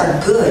 These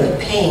are good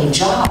paying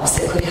jobs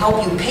that could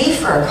help you pay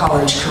for a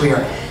college career.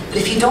 But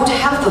if you don't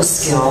have those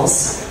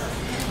skills,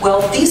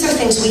 well, these are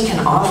things we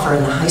can offer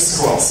in the high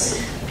schools.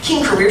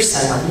 King Career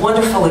Center,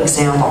 wonderful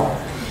example.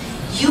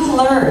 You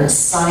learn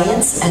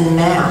science and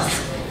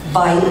math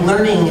by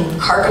learning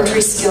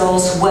carpentry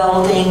skills,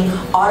 welding,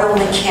 auto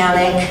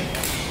mechanic.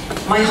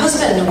 My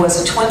husband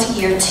was a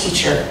 20-year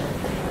teacher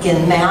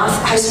in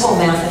math, high school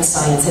math and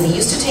science, and he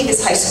used to take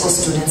his high school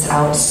students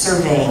out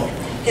surveying.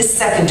 His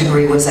second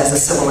degree was as a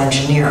civil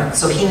engineer,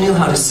 so he knew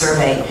how to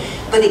survey.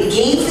 But it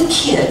gave the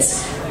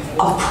kids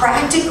a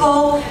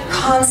practical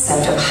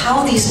concept of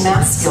how these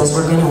math skills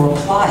were going to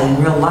apply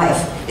in real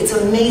life. It's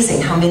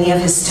amazing how many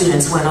of his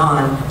students went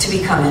on to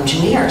become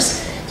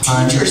engineers.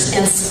 Teachers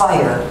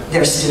inspire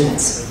their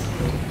students.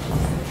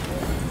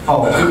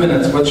 Paul, 2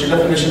 minutes. What's your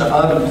definition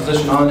of and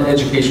position on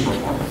education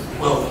reform?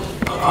 Well,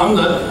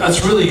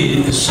 that's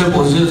really as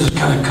simple as it is,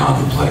 kind of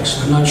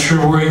complex. I'm not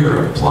sure where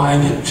you're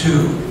applying it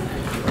to.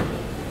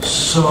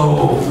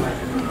 So,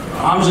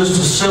 I'm just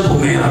a simple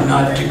man. I'm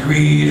not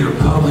degreed or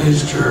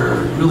published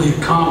or really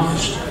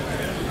accomplished.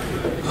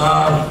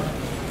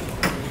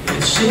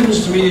 It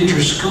seems to me that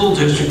your school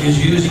district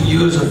is using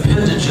you as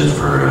appendages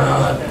for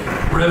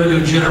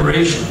revenue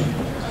generation.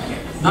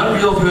 Not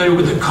real familiar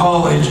with the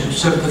college,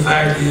 except the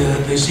fact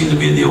that they seem to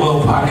be in the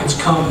oil pockets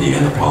company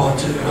and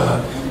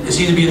they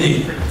seem to be in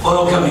the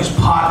oil company's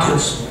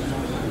pockets,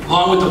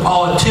 along with the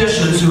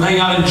politicians who hang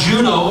out in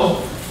Juneau.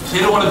 So they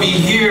don't want to be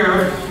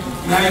here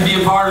and have you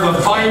be a part of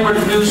a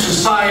vibrant new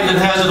society that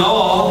has it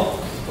all.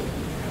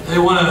 They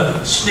want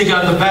to sneak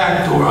out the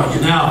back door on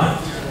you. Now,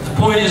 the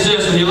point is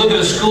this: when you look at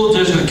a school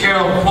district,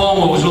 Carol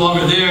Cuomo was no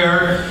longer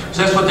there, because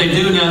that's what they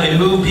do now. They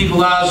move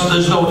people out, so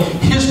there's no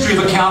history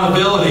of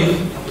accountability.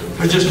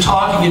 They're just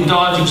talking and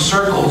dodging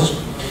circles.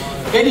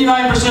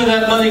 89% of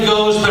that money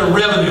goes to their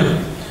revenue.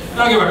 They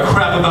don't give a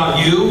crap about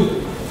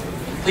you.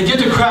 They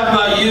give a crap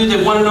about you.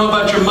 They want to know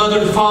about your mother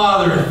and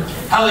father, and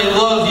how they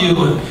love you,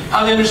 and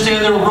how they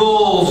understand their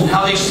roles, and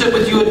how they sit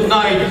with you at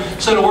night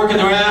instead of working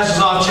their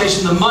asses off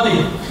chasing the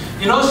money.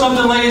 You know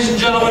something, ladies and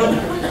gentlemen?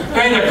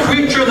 There ain't a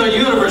creature in the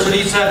universe that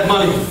eats that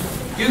money.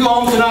 You go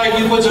home tonight,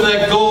 you put some of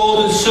that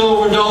gold and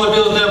silver and dollar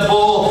bills in that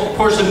bowl,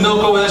 pour some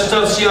milk over that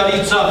stuff, see how it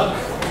eats up.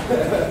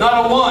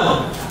 Not a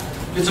one.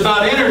 It's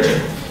about energy.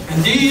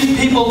 And these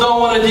people don't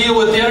want to deal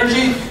with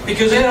energy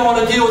because they don't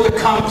want to deal with the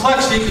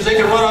complexity, because they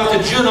can run off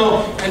to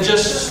Juneau and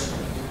just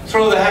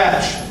throw the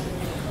hatch.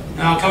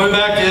 Now, coming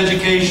back to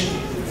education.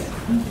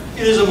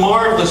 It is a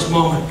marvelous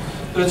moment,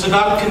 but it's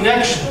about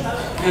connection.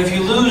 And if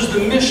you lose the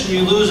mission,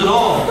 you lose it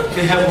all.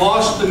 They have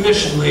lost the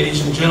mission,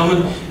 ladies and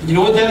gentlemen. And you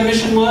know what that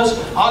mission was?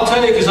 I'll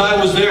tell you, because I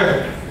was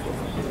there.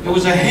 It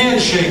was a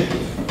handshake.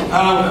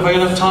 I don't know, have I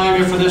got enough time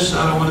here for this?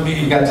 I don't want to be...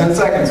 You got 10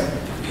 seconds.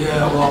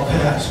 Yeah, well, I'll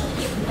pass.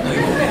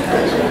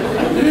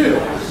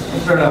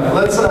 Fair enough.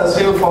 Let's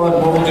stay with Paul.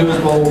 What we'll do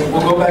is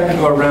we'll go back and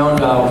go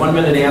around 1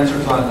 minute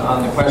answers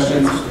on the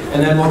questions,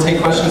 and then we'll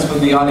take questions from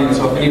the audience.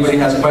 So if anybody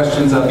has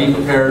questions, be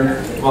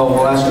prepared. Well,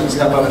 we'll ask you to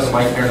step up to the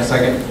mic here in a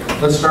second.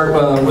 Let's start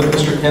with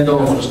Mr. Kendall,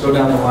 and we'll just go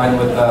down the line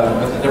with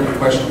a different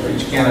question for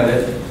each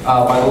candidate.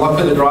 By the luck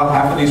of the draw,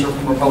 half of these are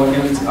from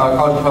Republicans,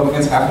 college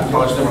Republicans, half from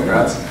college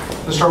Democrats.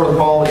 Let's start with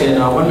Paul in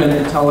 1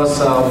 minute. Tell us,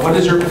 what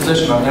is your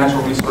position on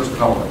natural resource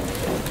development?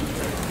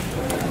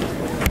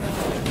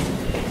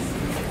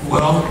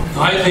 Well,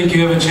 I think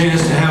you have a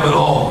chance to have it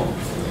all.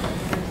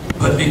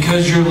 But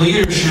because your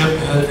leadership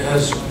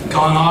has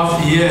gone off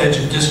the edge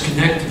and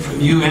disconnected from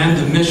you and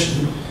the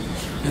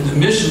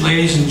mission,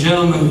 ladies and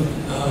gentlemen,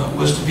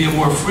 was to be a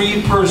more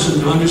free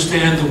person to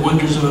understand the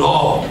wonders of it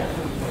all.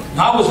 And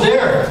I was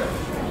there.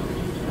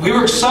 We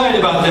were excited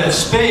about that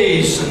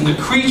space and the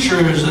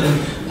creatures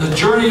and the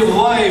journey of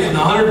life and the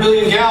 100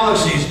 billion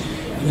galaxies.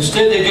 And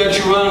instead they got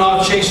you running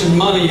off chasing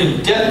money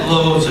and debt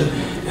loads and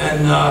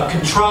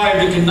contrived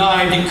and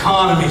connived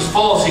economies,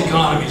 false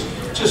economies.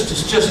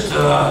 It's just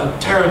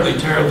terrible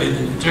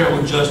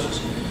injustice.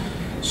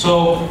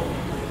 So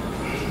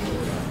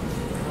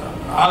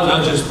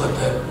I'll just let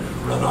that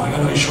run on. I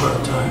know you're short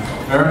on time.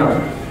 Fair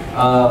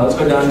enough. Let's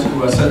go down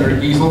to Senator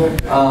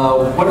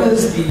Giesel. What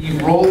is the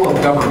role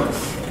of government?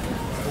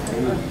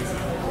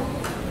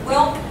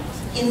 Well,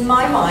 in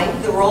my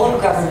mind, the role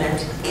of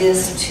government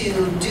is to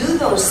do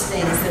those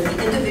things that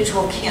the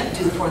individual can't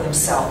do for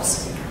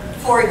themselves.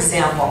 For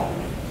example,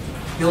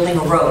 building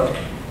a road.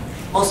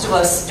 Most of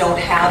us don't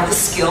have the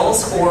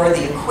skills or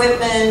the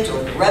equipment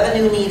or the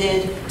revenue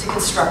needed to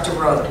construct a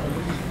road.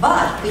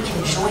 But we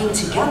can join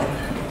together.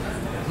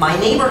 My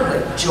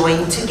neighborhood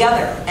joined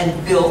together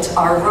and built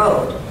our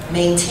road,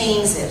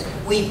 maintains it,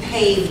 we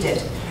paved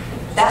it.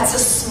 That's a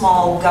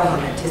small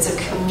government. It's a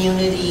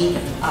community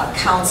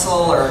council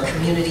or a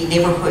community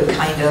neighborhood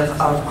kind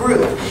of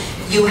group.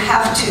 You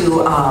have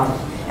to,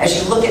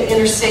 as you look at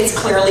interstates,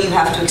 clearly you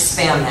have to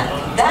expand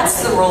that.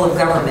 That's the role of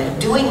government,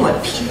 doing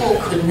what people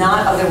could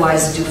not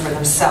otherwise do for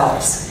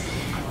themselves.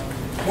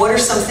 What are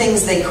some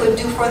things they could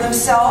do for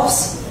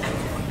themselves?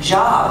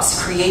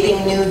 Jobs,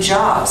 creating new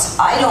jobs.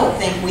 I don't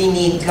think we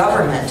need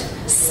government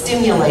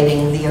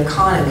stimulating the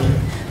economy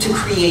to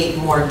create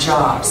more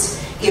jobs.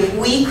 If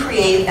we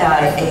create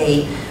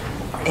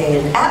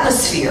an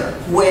atmosphere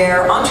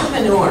where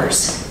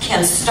entrepreneurs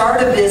can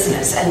start a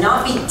business and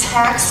not be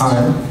taxed.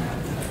 Time.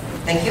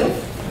 Thank you.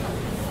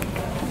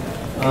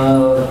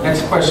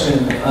 Next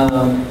question.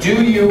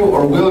 Do you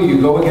or will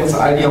you go against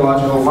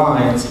ideological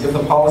lines if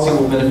the policy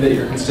will benefit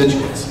your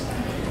constituents?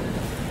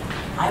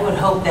 I would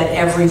hope that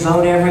every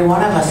vote every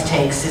one of us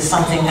takes is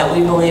something that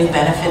we believe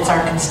benefits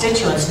our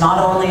constituents, not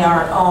only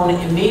our own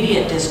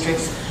immediate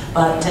districts,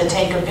 but to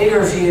take a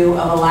bigger view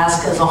of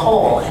Alaska as a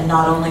whole, and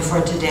not only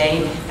for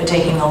today, but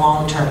taking a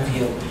long-term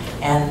view.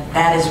 And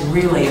that is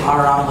really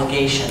our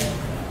obligation.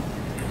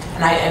 And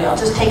And I'll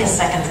just take a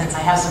second since I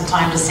have some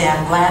time to say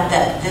I'm glad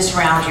that this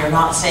round you're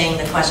not saying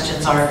the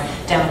questions are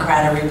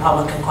Democrat or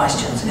Republican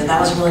questions, because that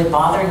was really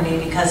bothering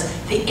me, because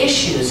the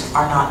issues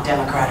are not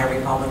Democrat or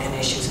Republican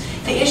issues.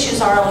 The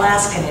issues are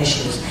Alaskan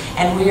issues,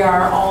 and we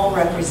are all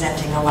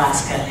representing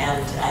Alaska,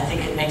 and I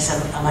think it makes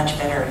a much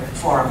better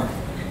forum.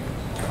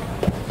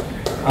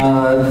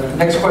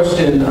 Next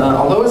question.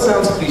 Although it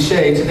sounds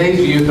cliche, today's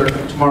youth are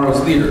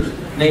tomorrow's leaders.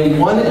 Name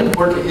one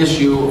important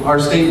issue our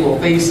state will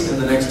face in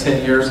the next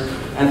 10 years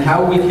and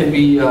how we can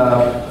be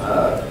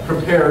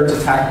prepared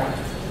to tackle it.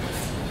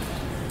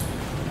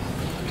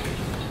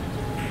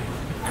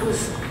 I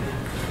was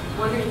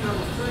wondering on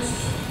the first,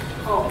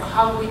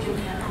 how we can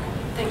tackle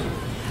it. Thank you.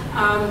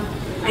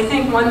 I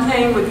think one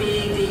thing would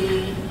be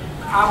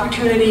the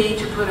opportunity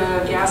to put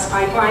a gas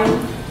pipeline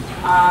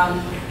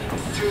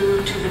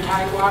through to the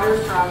Tidewater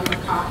from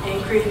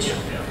Anchorage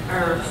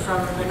or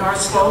from the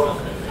North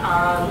Slope.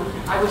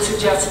 I would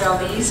suggest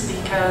Valdez,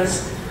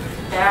 because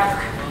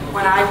back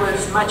when I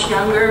was much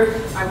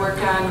younger, I worked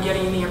on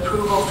getting the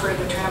approval for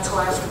the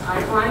Trans-Alaska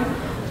Pipeline.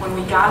 When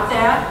we got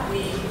that,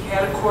 we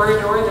had a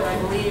corridor that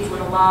I believe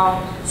would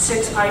allow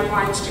 6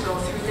 pipelines to go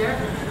through there.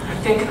 I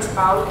think it's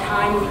about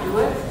time we do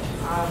it.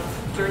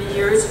 30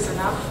 years is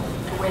enough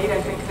to wait.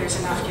 I think there's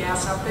enough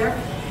gas up there.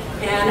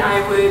 And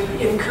I would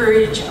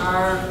encourage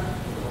our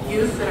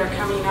youth that are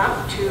coming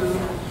up to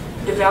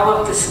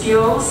develop the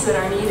skills that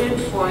are needed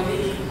for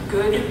the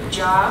good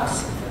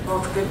jobs,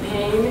 both good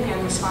paying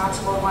and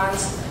responsible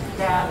ones,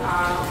 that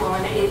will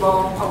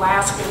enable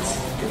Alaskans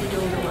to be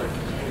doing the work.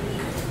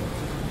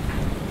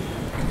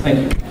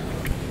 Thank you.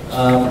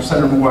 For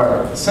Senator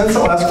McGuire, since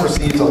Alaska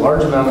receives a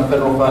large amount of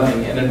federal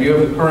funding and in view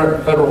of the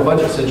current federal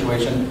budget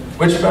situation,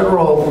 which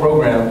federal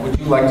program would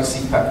you like to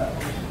see cut?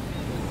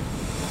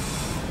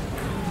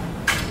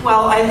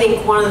 Well, I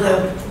think one of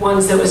the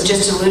ones that was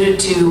just alluded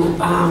to,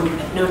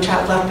 No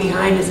Child Left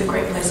Behind, is a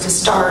great place to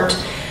start.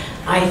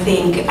 I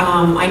think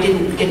I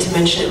didn't get to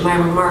mention it in my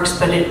remarks,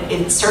 but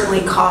it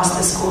certainly cost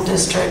the school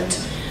district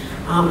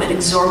an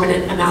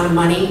exorbitant amount of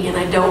money, and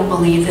I don't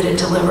believe that it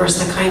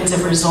delivers the kinds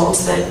of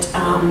results that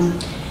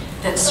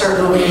that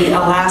certainly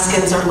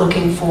Alaskans are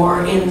looking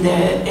for in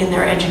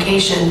their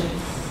education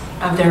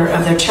of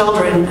their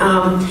children.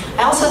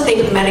 I also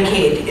think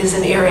Medicaid is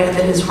an area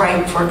that is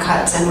ripe for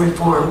cuts and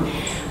reform.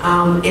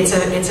 It's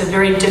a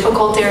very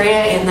difficult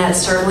area in that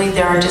certainly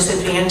there are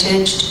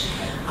disadvantaged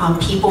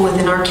people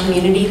within our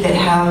community that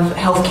have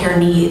healthcare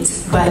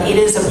needs, but it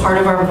is a part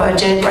of our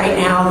budget right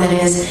now that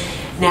is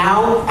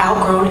now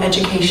outgrown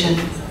education,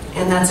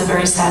 and that's a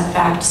very sad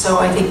fact. So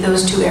I think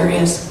those 2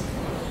 areas.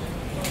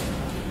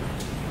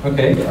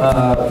 Okay,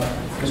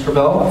 Mr.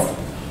 Bell,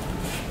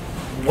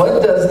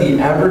 what does the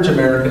average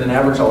American and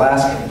average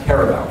Alaskan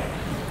care about?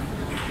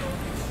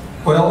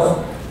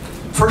 Well,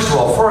 first of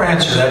all, before I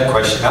answer that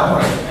question, I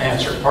want to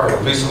answer part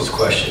of Liesel's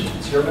question.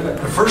 It's your minute.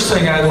 The first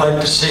thing I'd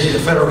like to see the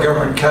federal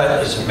government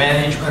cut is the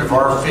management of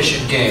our fish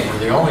and game. We're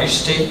the only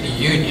state in the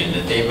union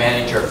that they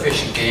manage our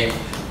fish and game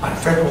on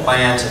federal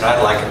lands, and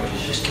I'd like them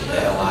to just get the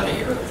hell out of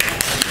here.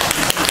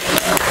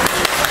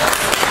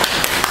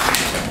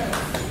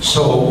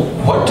 So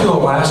what do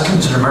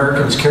Alaskans and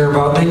Americans care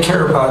about? They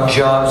care about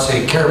jobs,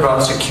 they care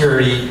about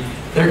security,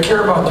 they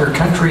care about their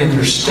country and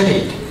their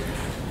state.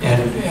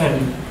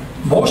 And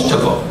most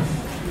of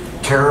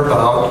them care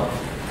about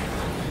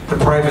the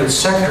private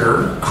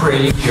sector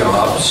creating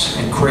jobs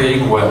and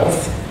creating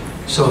wealth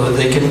so that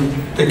they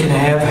can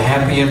have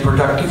happy and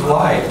productive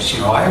lives.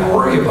 You know, I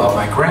worry about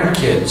my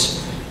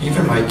grandkids,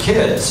 even my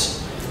kids,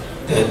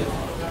 that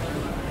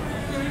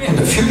in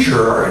the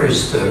future,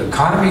 is the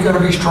economy going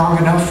to be strong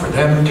enough for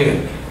them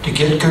to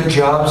get good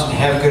jobs and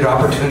have good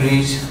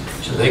opportunities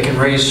so they can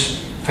raise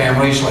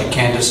families like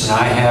Candace and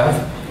I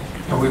have?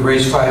 And we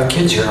raised 5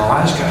 kids here in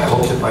Alaska. I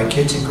hope that my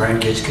kids and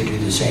grandkids can do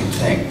the same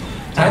thing.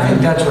 And I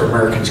think that's what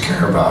Americans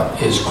care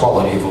about, is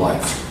quality of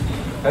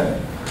life.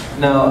 Okay.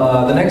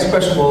 Now, the next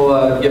question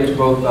we'll give to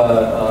both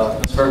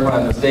Ms. Fairclough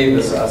and Ms.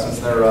 Davis, since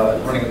they're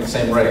running in the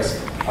same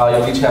race.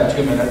 You'll each have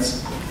 2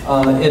 minutes.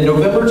 In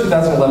November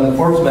 2011,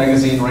 Forbes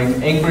magazine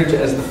ranked Anchorage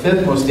as the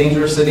 5th most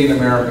dangerous city in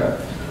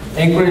America.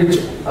 Anchorage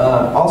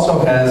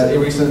also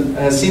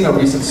has seen a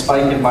recent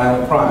spike in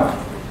violent crime.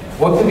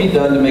 What can be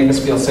done to make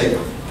us feel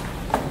safer?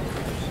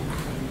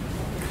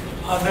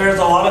 There's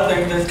a lot of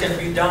things that can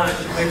be done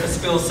to make us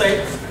feel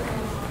safer.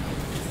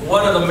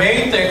 One of the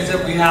main things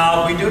that we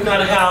do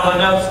not have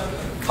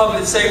enough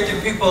public safety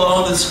people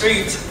on the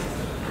streets.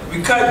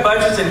 We cut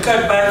budgets and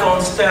cut back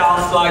on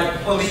staff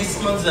like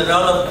policemen and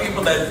other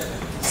people that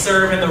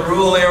serve in the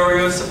rural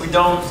areas. We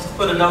don't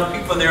put enough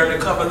people there to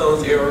cover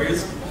those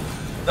areas.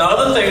 The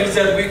other things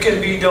that we can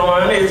be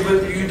doing is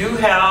you do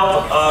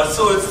have a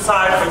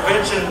suicide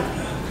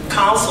prevention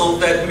council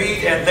that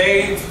meet, and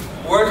they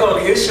work on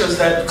issues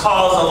that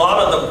cause a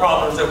lot of the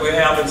problems that we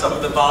have and some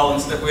of the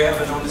violence that we're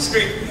having on the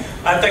street.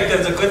 I think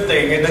that's a good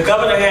thing. And the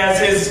governor has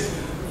his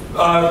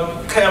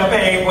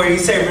campaign where he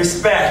say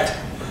respect.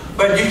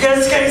 But you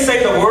just can't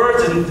say the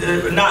words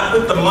and not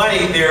put the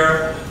money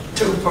there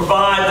to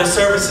provide the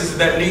services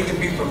that need to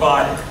be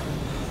provided.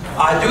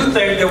 I do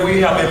think that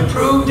we have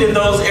improved in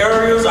those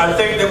areas. I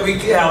think that we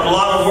have a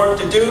lot of work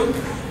to do,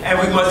 and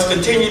we must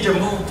continue to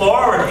move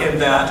forward in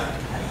that.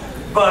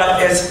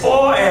 But as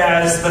far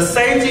as the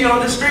safety on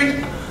the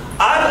street,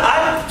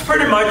 I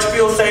pretty much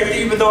feel safety,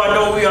 even though I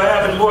know we are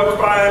having more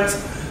crimes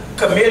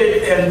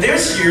committed in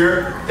this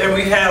year than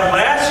we had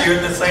last year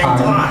at the same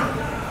time.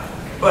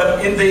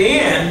 But in the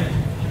end,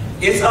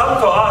 it's up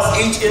to us,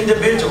 each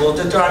individual,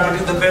 to try to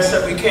do the best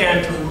that we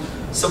can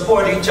to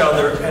support each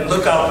other and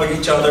look out for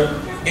each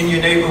other in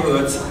your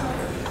neighborhoods,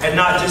 and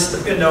not just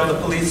depend on the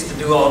police to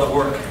do all the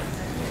work.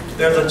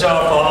 There's a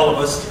job for all of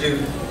us to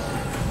do.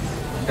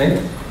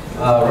 Okay.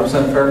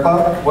 Representative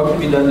Fairclough, what can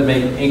be done to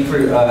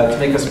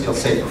make us feel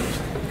safer?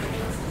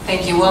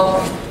 Thank you. Well,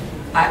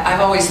 I've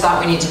always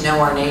thought we need to know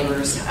our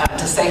neighbors,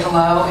 to say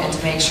hello and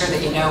to make sure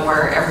that you know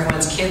where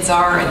everyone's kids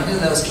are and who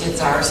those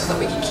kids are so that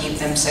we can keep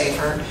them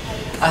safer.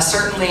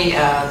 Certainly,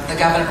 the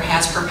governor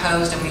has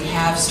proposed, and we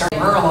have started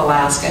in rural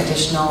Alaska,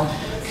 additional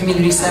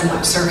community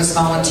service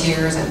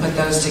volunteers and put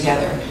those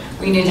together.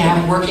 We need to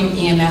have working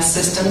EMS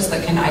systems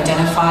that can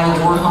identify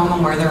your home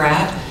and where they're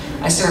at.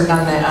 I served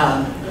on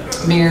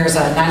the Mayor's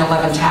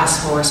 9/11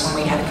 task force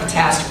when we had a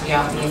catastrophe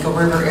out in the Eagle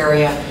River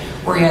area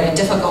where we had a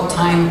difficult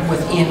time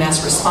with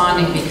EMS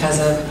responding because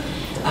of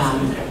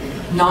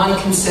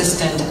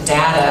non-consistent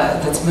data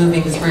that's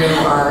moving through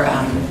our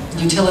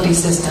utility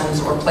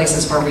systems or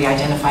places where we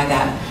identify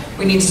that.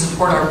 We need to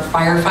support our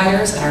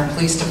firefighters and our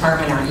police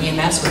department, our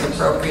EMS, with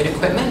appropriate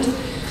equipment.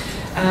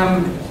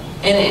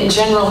 And in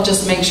general,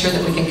 just make sure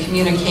that we can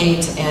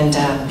communicate and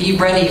be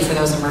ready for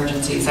those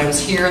emergencies. I was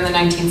here in the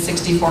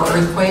 1964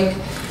 earthquake.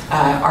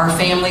 Our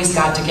families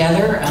got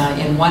together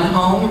in one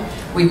home.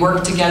 We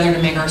worked together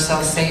to make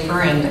ourselves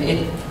safer, and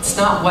it's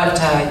not what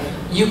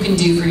you can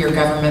do for your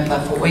government,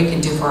 but what we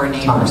can do for our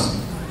neighbors.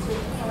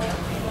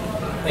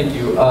 Thank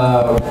you.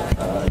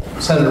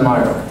 Senator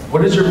Meyer,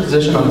 what is your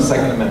position on the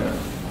Second Amendment?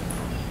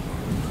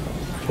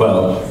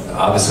 Well,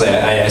 obviously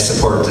I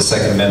support the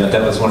Second Amendment.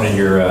 That was one of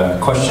your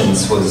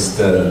questions, was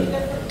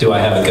do I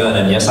have a gun?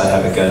 And yes, I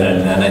have a gun,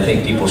 and I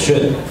think people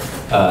should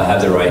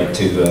have the right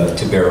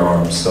to bear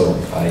arms. So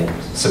I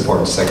support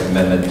the Second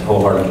Amendment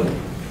wholeheartedly.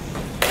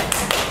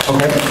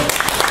 Okay.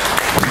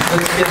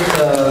 Let's get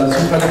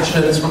some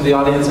questions from the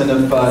audience, and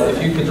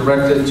if you could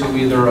direct it to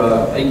either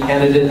a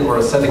candidate or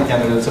a set of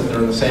candidates if they're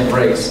in the same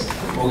race,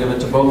 we'll give it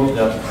to both of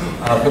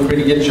them. Feel free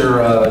to get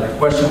your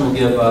question. We'll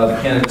give the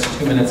candidates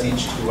 2 minutes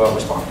each to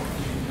respond.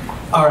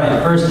 All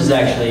right, first is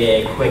actually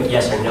a quick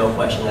yes or no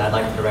question that I'd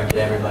like to direct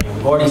to everybody.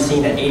 We've already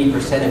seen that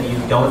 80% of you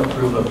don't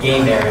approve of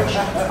gay marriage.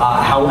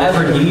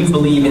 However, do you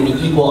believe in the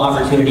equal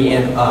opportunity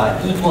and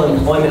equal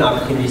employment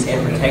opportunities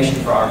and protection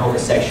for our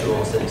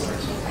homosexual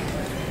citizens?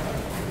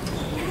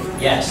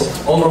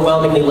 Yes,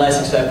 overwhelmingly less,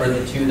 except for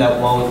the two that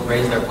won't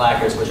raise their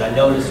placards, which I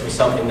noticed was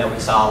something that we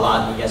saw a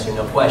lot in the yes or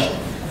no question.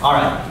 All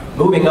right,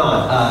 moving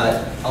on.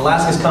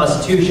 Alaska's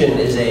Constitution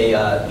is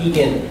a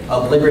beacon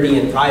of liberty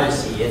and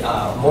privacy.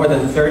 More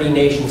than 30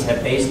 nations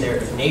have based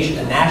their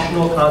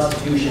national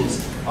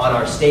constitutions on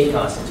our state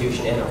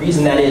constitution, and the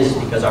reason that is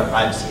because our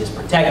privacy is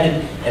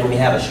protected, and we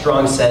have a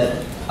strong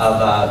set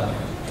of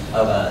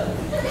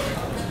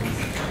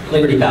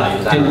liberty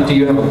values. Do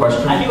you have a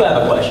question? I do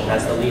have a question.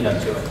 That's the lead up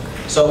to it.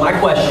 So my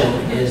question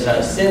is,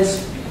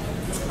 since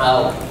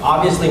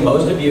obviously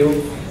most of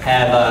you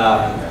have,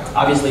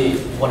 obviously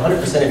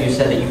 100% of you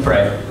said that you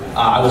pray,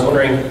 I was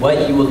wondering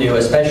what you will do,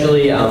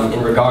 especially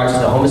in regards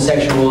to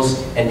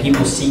homosexuals and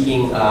people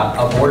seeking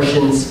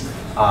abortions,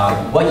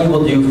 what you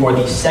will do for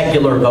the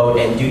secular vote,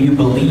 and do you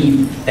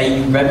believe that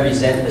you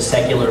represent the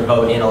secular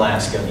vote in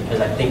Alaska?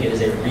 Because I think it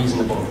is a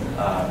reasonable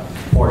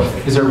portion.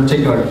 Is there a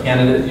particular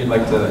candidate you'd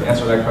like to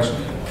answer that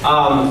question?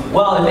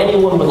 Well, if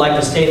anyone would like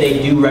to say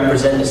they do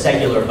represent the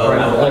secular vote,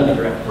 I would like to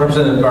direct.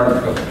 Representative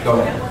Gardner, go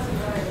ahead.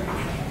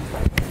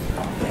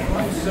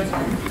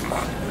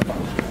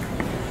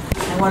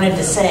 I wanted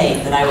to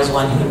say that I was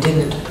one who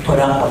didn't put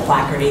up a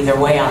placard either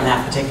way on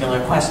that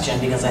particular question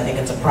because I think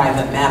it's a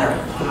private matter,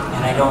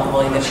 and I don't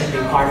believe it should be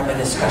part of a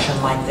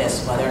discussion like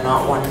this, whether or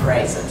not one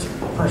prays. It's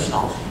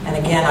personal. And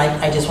again,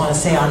 I just want to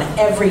say on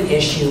every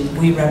issue,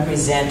 we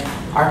represent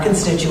our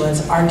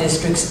constituents, our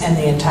districts, and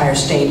the entire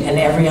state, and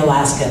every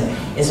Alaskan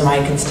is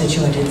my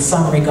constituent in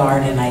some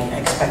regard, and I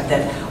expect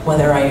that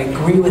whether I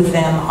agree with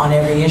them on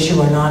every issue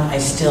or not, I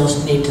still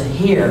need to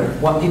hear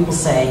what people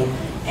say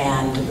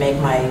and make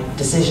my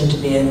decision to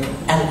be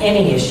on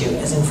any issue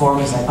as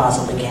informed as I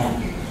possibly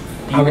can.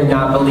 You would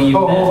not believe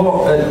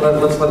that.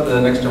 Let's let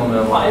the next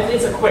gentleman. Well,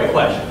 it's a quick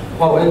question.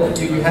 Well,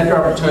 you had your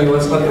opportunity.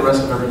 Let's let the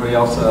rest of everybody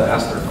else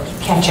ask their question.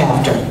 Catch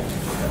after.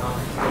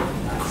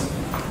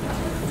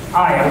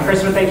 Hi, I'm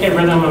Chris with AK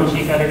Rhythm. I'm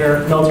chief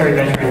editor, military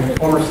veteran,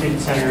 former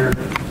student senator,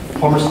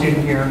 former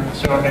student here,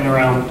 so I've been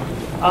around.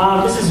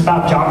 This is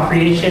about job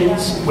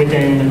creations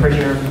within the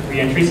prisoner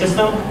reentry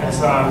system,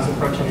 as I was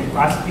approaching the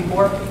class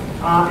before.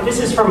 This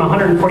is from a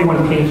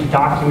 141-page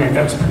document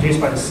that was produced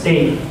by the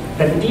state,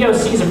 that the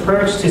DOC's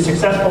approach to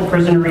successful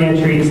prisoner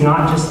reentry is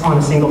not just on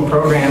a single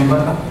program,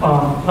 but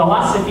a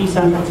philosophy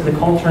central to the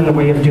culture and the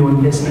way of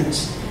doing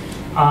business.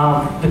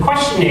 The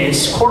question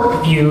is, court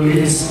review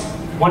is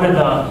one of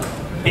the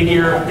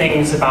bigger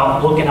things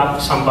about looking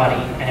up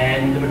somebody,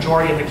 and the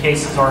majority of the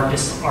cases are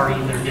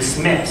either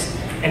dismissed.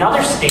 In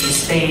other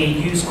states, they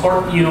use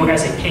court review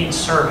as a paid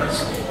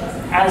service.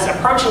 As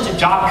approaching to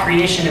job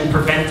creation and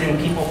preventing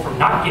people from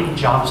not getting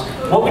jobs,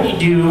 what would you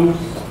do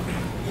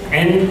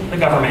in the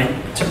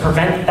government to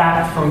prevent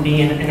that from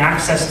being an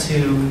access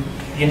to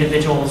the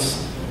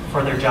individuals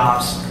for their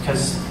jobs?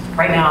 Because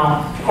right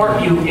now,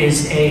 court review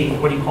is a,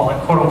 what do you call it,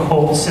 quote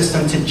unquote,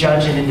 system to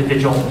judge an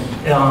individual.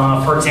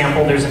 For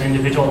example, there's an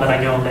individual that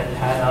I know that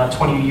had a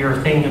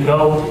 20-year thing to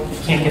go,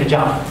 he can't get a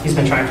job. He's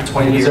been trying for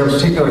 20 years. Is there a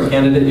particular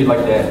candidate you'd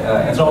like to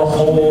answer? The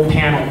whole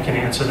panel can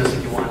answer this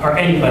if you want, or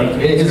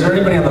anybody. Is there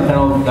anybody on the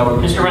panel that would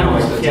Mr.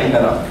 Reynolds, like to take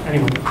that up?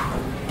 Anyone.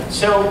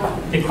 So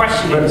the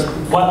question is,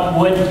 what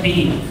would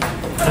be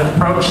the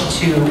approach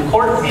to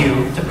court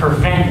review to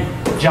prevent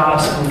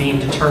jobs from being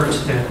deterred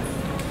to?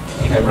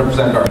 Okay,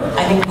 Representative Gardner.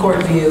 I think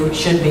court view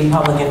should be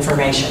public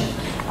information.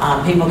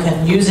 People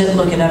can use it,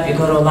 look it up. You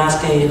go to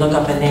Alaska, you look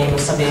up a name of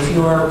somebody. If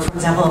you are, for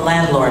example, a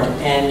landlord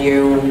and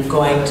you're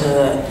going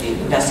to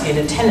investigate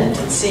a tenant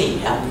and see,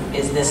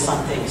 is this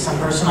some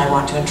person I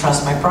want to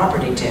entrust my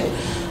property to?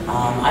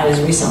 I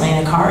was recently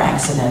in a car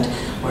accident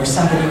where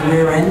somebody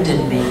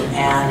rear-ended me,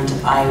 and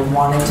I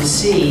wanted to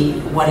see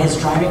what his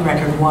driving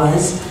record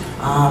was,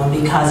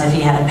 because if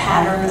he had a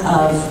pattern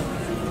of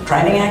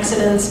driving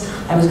accidents,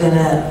 I was going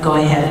to go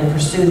ahead and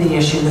pursue the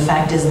issue. The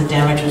fact is the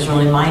damage was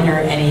really minor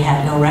and he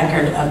had no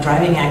record of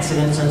driving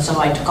accidents, and so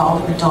I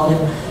called him and told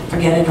him,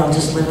 forget it, I'll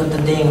just live with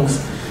the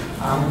dings.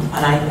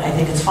 And I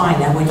think it's fine.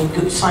 Now when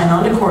you sign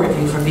on to court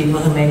review, for people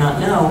who may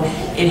not know,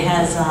 it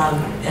has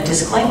a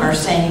disclaimer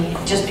saying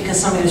just because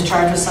somebody was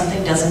charged with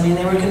something doesn't mean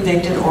they were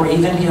convicted or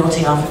even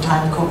guilty.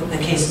 Oftentimes the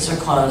cases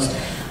are closed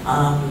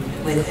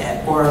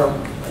or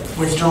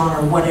withdrawn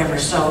or whatever.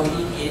 So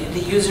the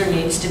user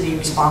needs to be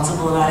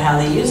responsible about how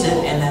they use it,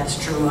 and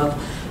that's true of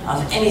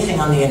anything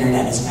on the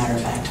internet, as a matter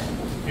of fact.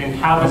 And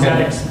how does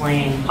that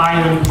explain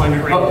high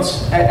unemployment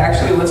rates?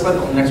 Actually, let's let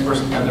the next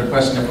person have their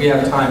question. If we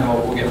have time,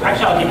 we'll get back.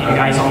 Actually, I'll give you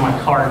guys all my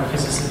card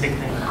because this is a big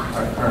thing.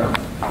 All right, fair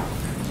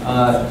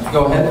enough.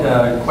 Go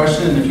ahead,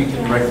 question, if you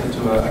can direct it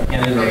to a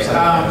candidate or something.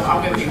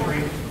 I'm going to be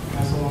brief.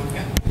 That's a long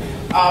again.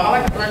 I'd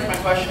like to direct my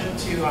question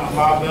to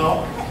Bob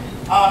Bell.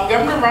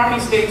 Governor Romney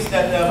states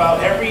that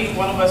about every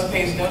one of us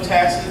pays no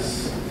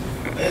taxes,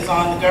 is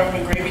on the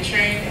government gravy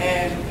train,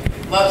 and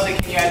loves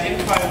it. Can you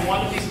identify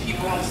one of these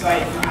people on the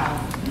site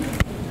now?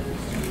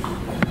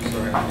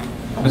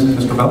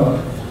 Mr.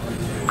 Bell?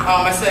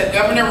 I said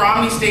Governor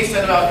Romney states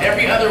that about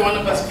every other one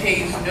of us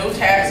pays no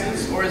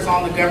taxes or is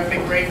on the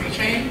government gravy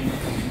train.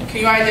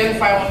 Can you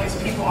identify one of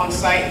these people on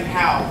site and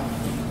how?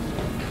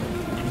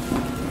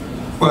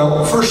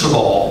 Well, first of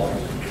all,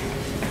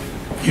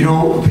 you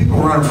know, people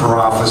run for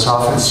office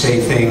often say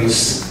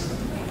things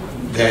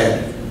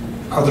that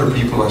other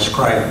people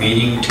ascribe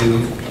meaning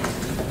to.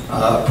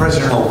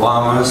 President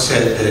Obama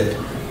said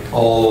that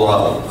all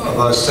of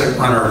us that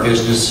run our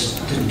business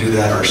didn't do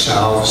that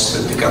ourselves,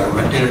 that the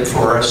government did it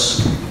for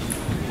us.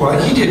 Well,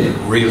 he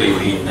didn't really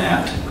mean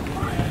that.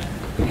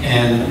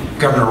 And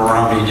Governor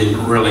Romney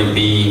didn't really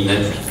mean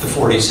that the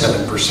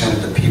 47%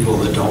 of the people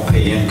that don't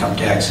pay income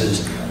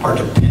taxes are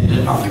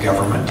dependent on the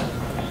government.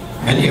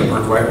 Many of them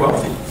are quite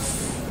wealthy.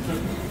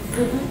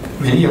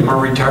 Many of them are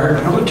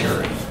retired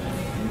military.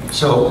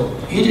 So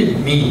he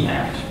didn't mean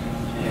that.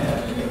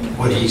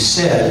 What he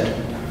said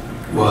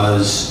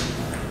was,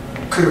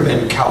 could have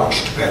been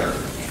couched better.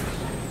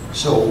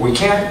 So we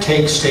can't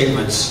take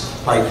statements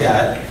like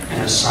that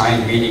and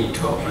assign meaning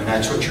to them, and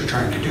that's what you're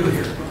trying to do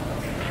here.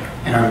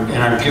 And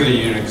I'm giving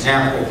you an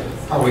example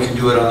how we can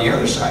do it on the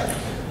other side.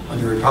 When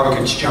the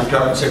Republicans jumped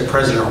up and said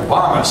President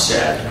Obama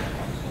said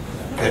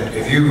that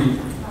if you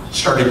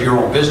started your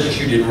own business,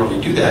 you didn't really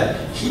do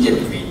that, he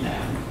didn't mean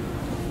that.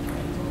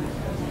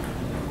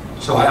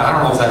 So I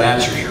don't know if that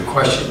answers your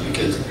question,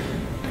 because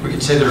we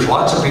could say there's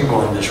lots of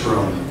people in this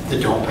room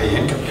that don't pay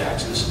income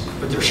taxes,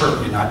 but they're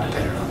certainly not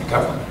dependent on the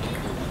government.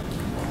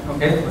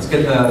 Okay, let's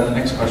get the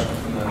next question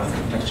from the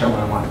next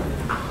gentleman online.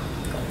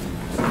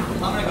 I'm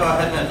going to go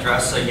ahead and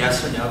address a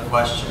yes or no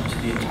question to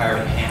the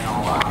entire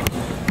panel.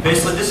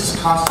 Basically, this is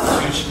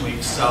Constitution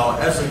Week, so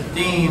as a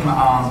theme,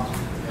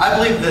 I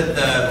believe that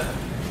the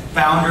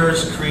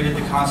founders created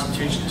the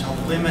Constitution to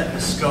limit the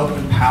scope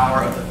and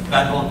power of the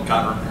federal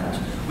government.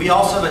 We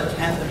also have a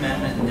 10th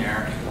Amendment in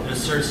there that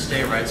asserts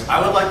state rights. I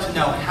would like to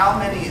know how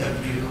many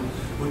of you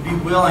would be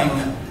willing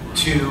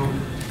to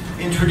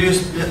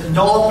introduce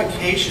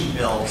nullification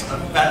bills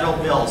of federal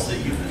bills that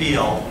you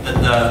feel that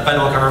the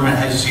federal government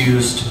has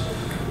used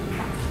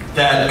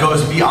that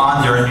goes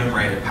beyond their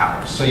enumerated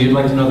powers. So you'd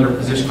like to know their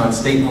position on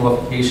state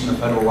nullification of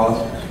federal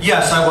laws?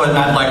 Yes, I would, and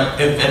I'd like,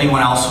 if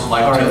anyone else would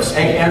like to.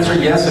 Answer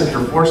yes if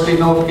you're for state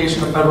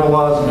nullification of federal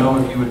laws, no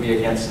if you would be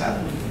against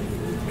that.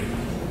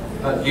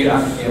 Do you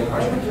have a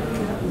question?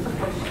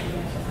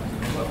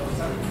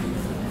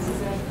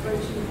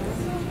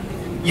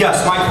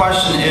 Yes, my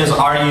question is,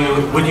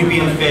 would you be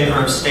in favor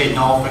of state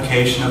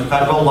nullification of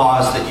federal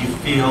laws that you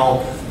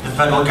feel the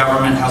federal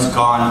government has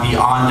gone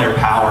beyond their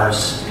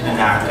powers in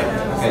enacting.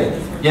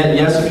 Okay. Yeah,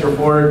 yes if you're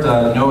for it,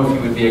 no if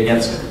you would be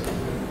against it.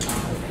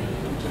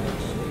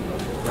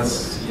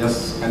 Yes,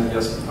 yes, and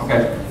yes.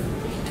 Okay.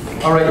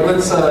 All right,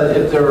 let's,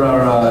 if there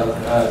are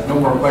no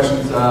more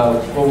questions,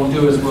 what we'll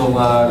do is we'll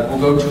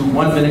go to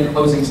 1 minute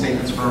closing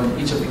statements from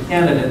each of the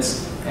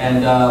candidates.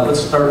 And let's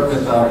start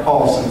with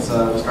Paul, since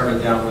we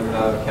started down with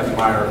Kevin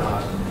Meyer.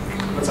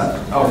 What's that?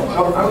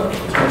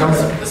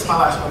 This is my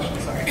last question,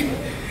 sorry.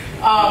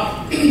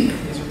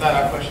 These are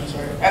that question,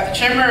 sorry. At the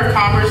Chamber of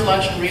Commerce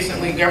luncheon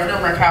recently, Governor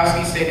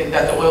Murkowski stated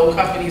that the oil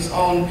companies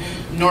own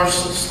North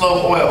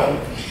Slope Oil.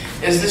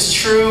 Is this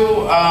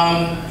true?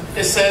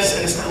 It says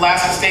in the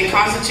Alaska State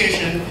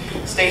Constitution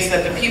states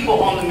that the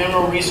people own the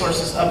mineral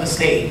resources of the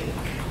state.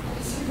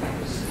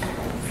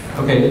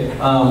 Okay,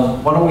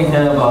 why don't we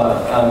have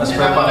Ms.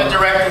 And I want to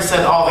direct this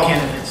at all the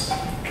candidates.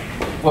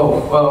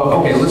 Whoa,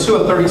 okay, let's do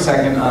a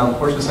 30-second.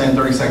 Portia's saying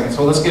 30 seconds,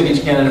 so let's give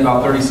each candidate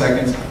about 30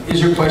 seconds. Is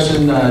your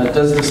question,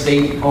 does the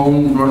state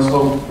own North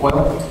Slope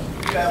Oil?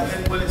 Yeah,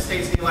 and when it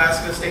states in the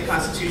Alaska State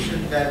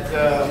Constitution that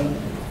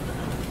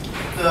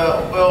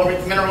the oil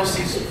mineral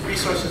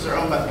resources are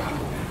owned by the people.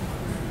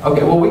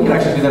 Okay, well, we can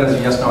actually do that as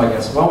a yes, no, I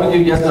guess. Why don't we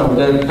do yes, no?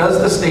 Does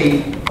the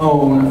state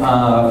own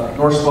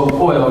North Slope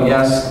Oil,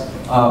 yes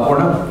or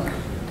no?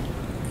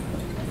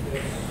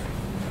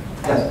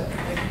 Yes.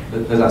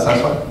 Does that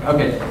satisfy?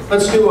 Okay,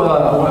 let's do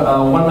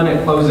a 1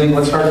 minute closing.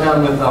 Let's start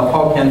down with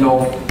Paul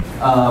Kendall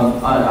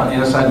on the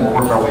other side, and we'll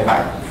work our way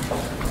back.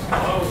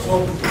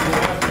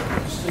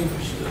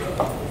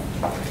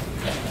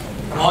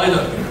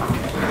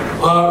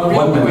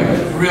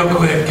 Real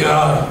quick.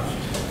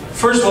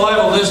 First of all, I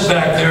have a list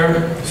back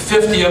there,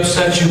 50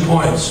 upset you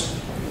points.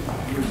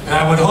 And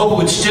I would hope it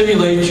would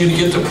stimulate you to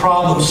get to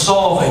problem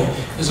solving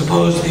as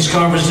opposed to these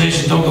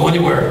conversations don't go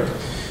anywhere.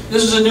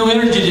 This is a new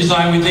energy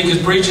design we think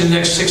is breaching the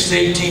next 6 to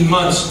 18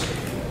 months.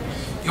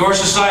 Your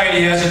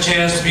society has a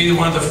chance to be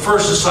one of the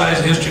first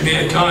societies in the history of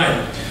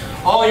mankind.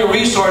 All your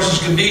resources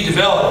can be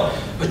developed,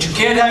 but you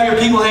can't have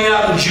your people hanging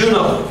out in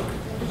Juneau,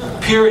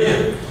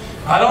 period.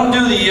 I don't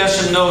do the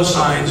yes and no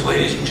signs,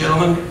 ladies and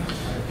gentlemen.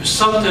 There's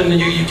something,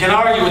 you can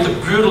argue with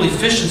the brutal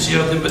efficiency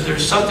of them, but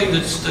there's something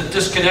that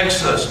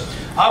disconnects us.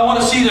 I want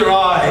to see their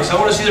eyes. I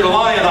want to see their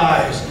lion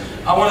eyes.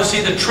 I want to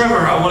see the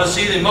tremor. I want to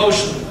see the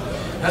emotion.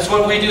 That's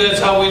what we do. That's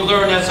how we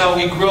learn. That's how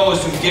we grow, is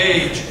to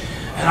engage.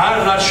 And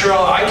I'm not sure,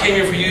 I came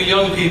here for you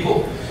young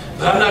people,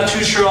 but I'm not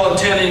too sure I'll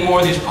attend any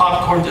more of these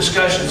popcorn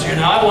discussions here.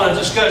 Now, I want a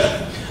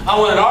discussion. I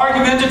want an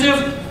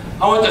argumentative,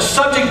 I want the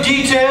subject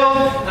detailed,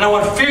 and I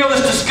want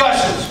fearless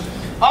discussions.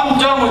 I'm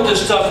done with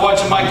this stuff,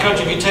 watching my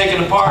country be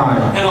taken apart.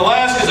 And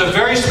Alaska is a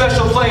very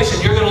special place,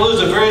 and you're going to lose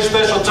a very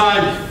special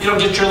time if you don't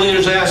get your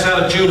leader's ass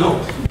out of Juneau.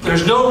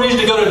 There's no reason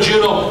to go to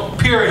Juneau,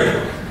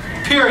 period.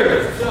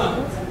 Period.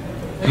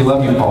 We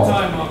love you, Paul.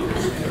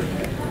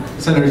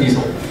 Senator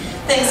Diesel.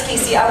 Thanks,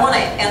 Casey. I want to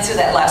answer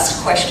that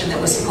last question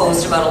that was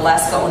posed about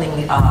Alaska owning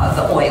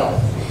the oil.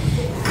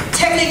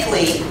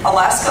 Technically,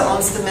 Alaska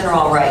owns the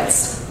mineral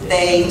rights.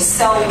 They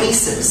sell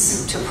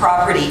leases to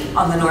property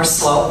on the North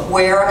Slope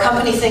where a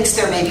company thinks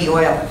there may be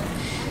oil.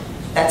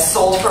 That's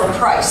sold for a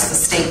price. The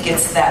state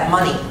gets that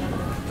money.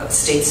 The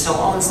state still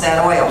owns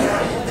that oil.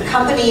 The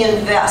company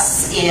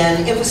invests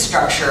in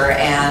infrastructure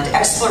and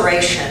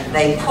exploration.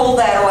 They pull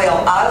that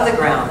oil out of the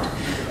ground.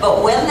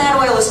 But when that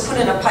oil is put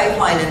in a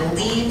pipeline and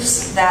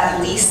leaves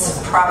that lease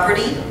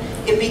property,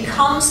 it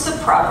becomes the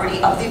property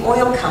of the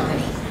oil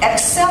company,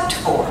 except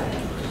for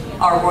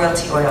our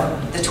royalty oil,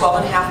 the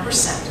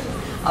 12.5%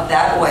 of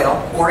that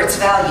oil, or its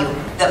value,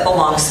 that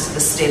belongs to the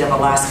state of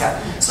Alaska.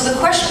 So the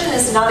question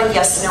is not a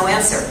yes-no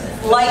answer.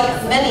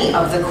 Like many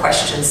of the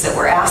questions that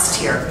were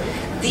asked here,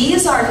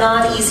 these are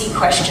not easy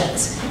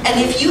questions. And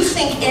if you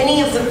think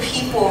any of the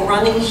people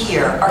running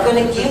here are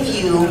going to give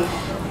you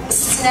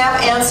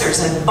snap answers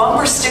and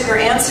bumper sticker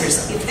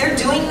answers, if they're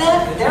doing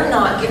that, they're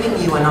not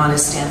giving you an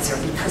honest answer,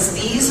 because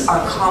these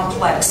are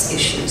complex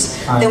issues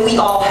that we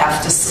all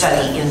have to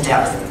study in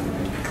depth.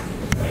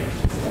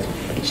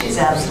 She's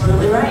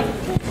absolutely right.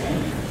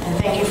 And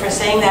thank you for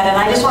saying that. And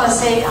I just want to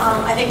say,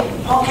 I think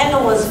Paul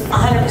Kendall was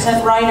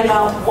 100% right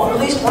about at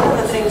least one of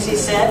the things he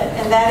said,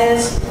 and that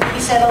is, he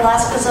said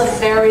Alaska's a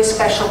very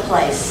special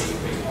place.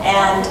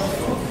 And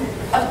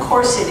of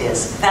course it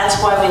is. That's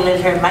why we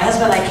live here. My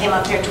husband and I came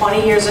up here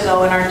 20 years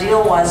ago, and our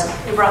deal was,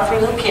 we brought 3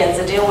 little kids.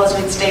 The deal was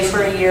we'd stay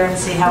for a year and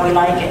see how we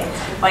like it.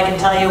 I can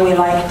tell you we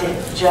liked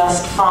it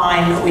just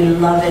fine. We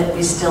love it.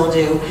 We still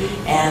do.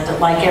 And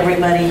like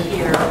everybody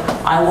here,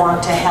 I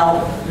want to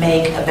help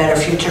make a better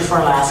future for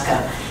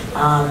Alaska.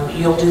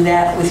 You'll do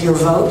that with your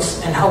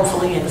votes, and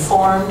hopefully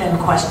informed and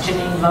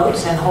questioning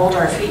votes, and hold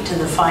our feet to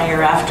the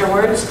fire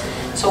afterwards.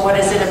 So what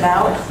is it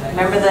about?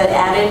 Remember the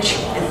adage,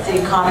 if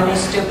the economy's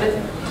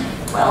stupid?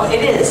 Well,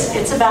 it is.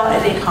 It's about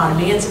the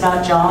economy. It's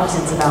about jobs.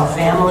 It's about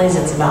families.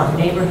 It's about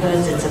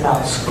neighborhoods. It's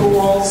about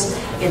schools.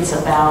 It's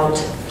about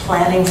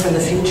planning for the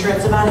future.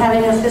 It's about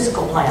having a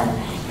fiscal plan,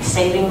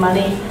 saving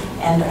money,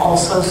 and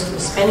also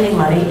spending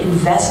money,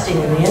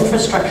 investing in the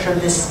infrastructure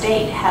of this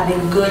state,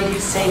 having good,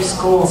 safe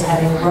schools,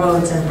 having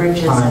roads and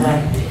bridges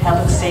and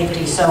public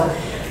safety. So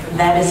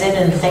that is it,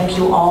 and thank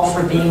you all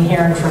for being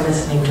here and for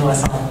listening to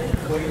us all.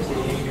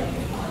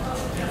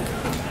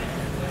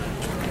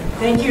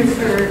 Thank you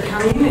for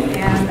coming,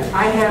 and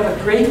I have a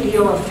great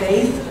deal of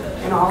faith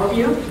in all of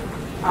you.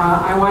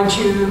 I want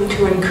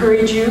to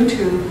encourage you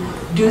to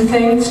do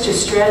things, to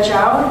stretch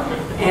out,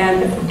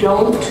 and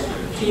don't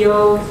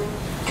feel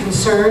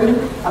concerned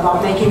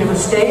about making a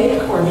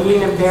mistake or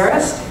being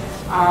embarrassed.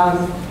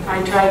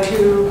 I try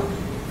to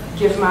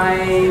give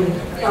my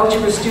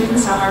algebra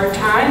students a hard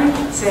time,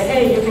 say,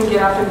 hey, you can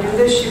get up and do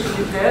this, you can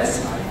do this.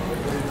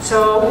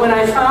 So when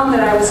I found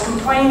that I was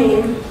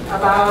complaining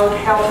about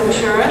health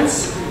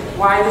insurance,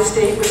 why the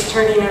state was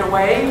turning it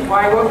away,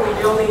 why weren't we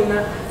building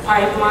the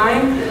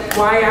pipeline,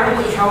 why aren't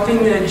we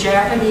helping the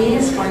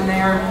Japanese when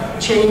they're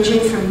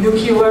changing from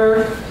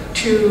nuclear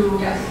to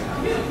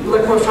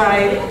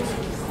liquefied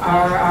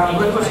or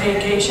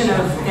liquefaction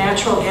of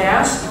natural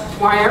gas,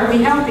 why aren't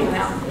we helping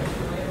them?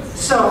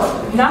 So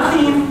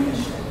nothing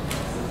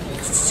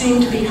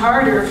seemed to be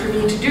harder for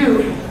me to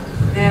do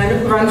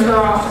than run for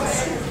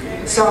office.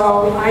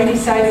 So I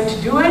decided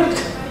to do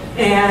it.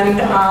 And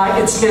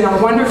it's been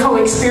a wonderful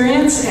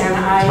experience, and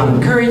I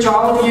encourage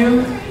all of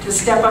you to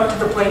step up to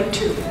the plate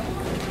too.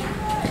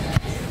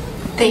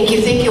 Thank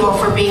you all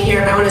for being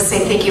here, and I want to say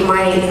thank you.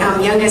 My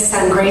youngest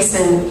son,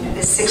 Grayson,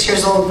 is 6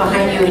 years old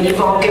behind you, and you've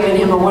all given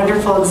him a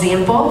wonderful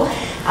example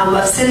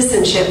of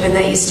citizenship, and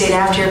that you stayed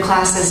after your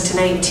classes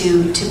tonight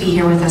to be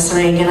here with us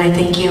tonight. Again, I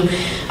thank you.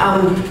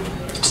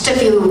 Just a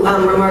few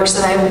remarks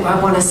that I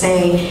want to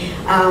say.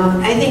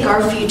 I think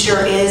our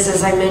future is,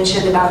 as I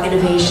mentioned, about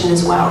innovation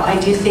as well. I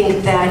do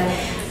think that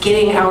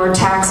getting our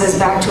taxes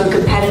back to a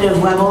competitive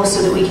level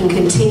so that we can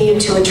continue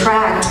to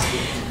attract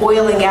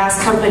oil and gas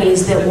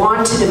companies that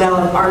want to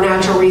develop our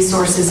natural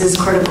resources is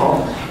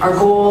critical. Our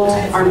gold,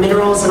 our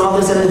minerals, and all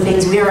those other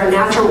things. We are a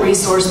natural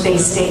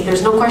resource-based state.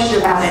 There's no question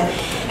about it.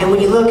 And when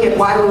you look at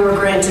why we were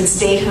granted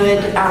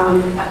statehood,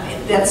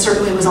 that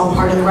certainly was all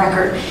part of the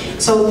record.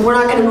 So we're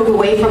not going to move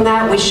away from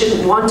that. We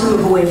shouldn't want to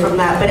move away from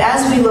that. But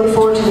as we look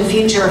forward to the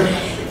future,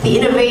 the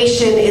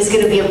innovation is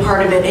going to be a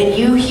part of it. And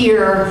you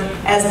here,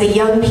 as the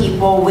young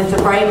people with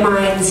the bright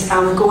minds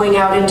going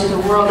out into the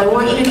world, I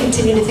want you to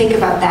continue to think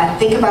about that.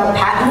 Think about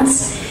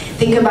patents.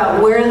 Think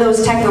about where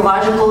those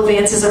technological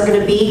advances are going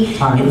to be.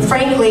 And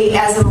frankly,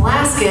 as an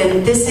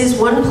Alaskan, this is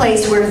one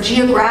place where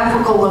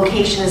geographical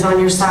location is on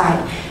your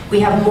side. We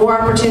have more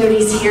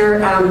opportunities here.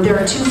 There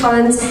are 2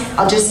 funds.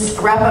 I'll just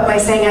wrap up by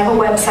saying I have a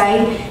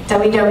website,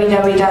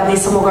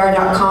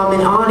 www.lisamulgar.com,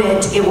 and on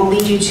it, it will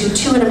lead you to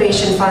 2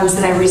 innovation funds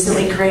that I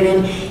recently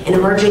created in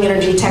emerging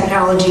energy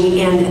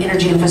technology and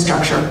energy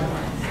infrastructure.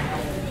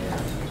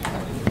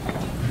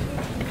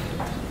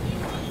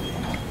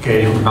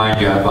 Okay, to remind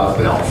you about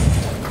Bill.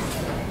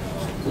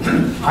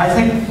 I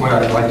think what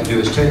I'd like to do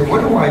is take,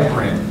 what do I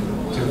bring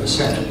to the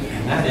Senate?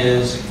 And that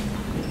is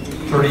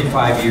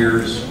 38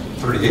 years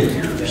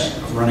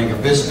of running a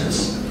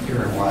business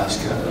here in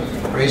Alaska,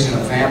 raising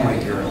a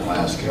family here in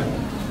Alaska.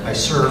 I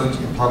served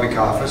in public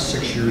office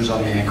 6 years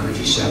on the Anchorage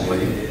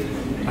Assembly.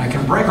 And I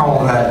can bring all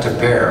of that to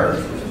bear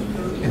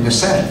in the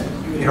Senate.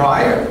 You know,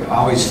 I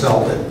always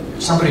felt that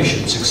somebody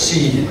should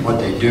succeed in what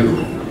they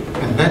do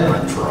and then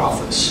run for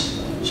office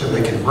so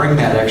they can bring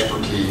that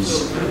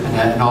expertise and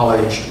that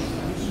knowledge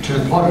to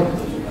the public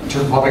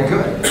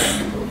good.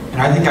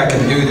 And I think I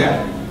can do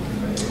that.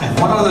 And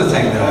one other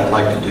thing that I'd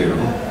like to do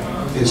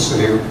is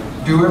to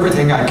do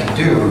everything I can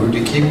do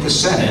to keep the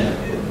Senate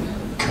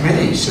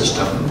committee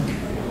system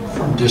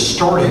from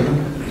distorting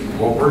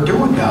what we're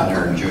doing down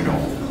there in Juneau.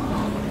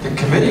 The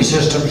committee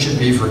system should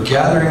be for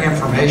gathering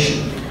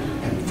information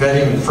and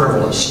vetting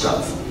frivolous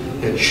stuff.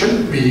 It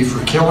shouldn't be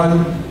for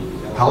killing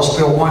House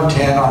Bill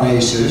 110 on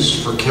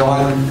ACES, for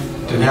killing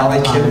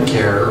Denali Kid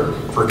Care,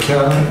 for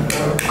killing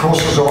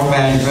coastal zone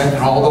management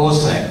and all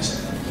those things.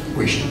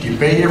 We should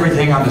debate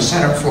everything on the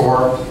Senate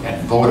floor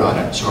and vote on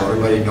it so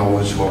everybody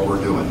knows what we're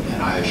doing.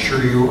 And I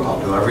assure you, I'll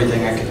do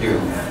everything I can do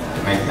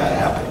to make that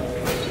happen.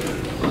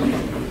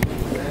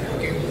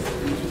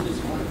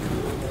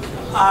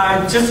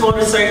 I just want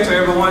to say to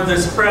everyone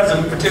that's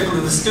present,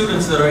 particularly the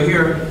students that are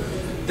here,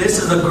 this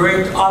is a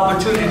great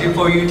opportunity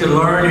for you to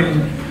learn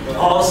and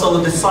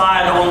also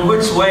decide on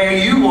which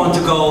way you want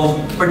to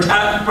go.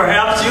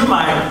 Perhaps you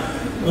might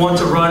want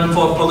to run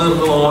for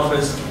political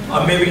office,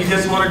 or maybe you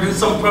just want to do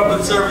some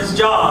public service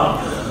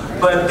job.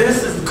 But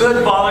this is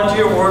good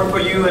volunteer work for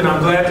you, and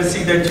I'm glad to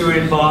see that you're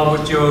involved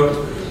with your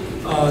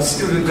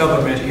student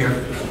government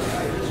here.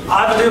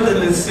 I've lived in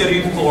this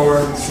city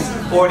for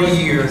 40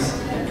 years.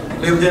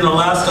 Lived in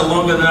Alaska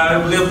longer than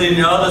I've lived in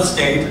the other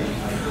state.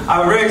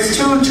 I raised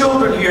 2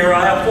 children here.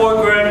 I have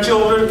 4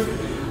 grandchildren.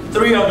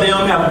 3 of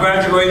them have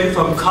graduated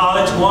from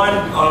college.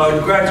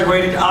 1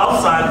 graduated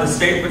outside the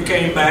state but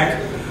came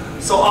back.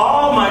 So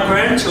all my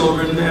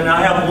grandchildren, and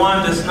I have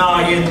 1 that's now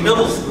in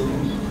middle school,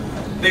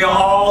 they are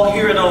all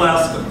here in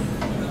Alaska.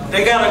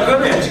 They got a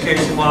good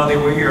education while they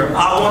were here.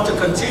 I want to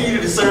continue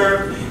to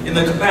serve in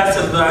the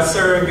capacity that I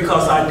serve,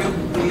 because I do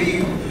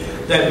believe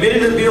that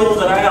many of the bills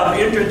that I have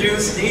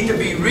introduced need to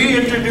be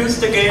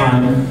reintroduced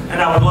again,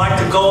 and I would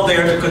like to go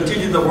there to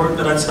continue the work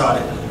that I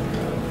started.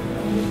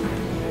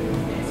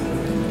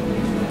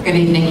 Good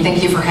evening.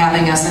 Thank you for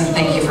having us, and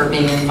thank you for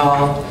being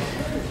involved.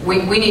 We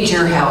need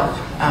your help.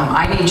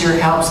 I need your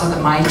help so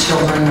that my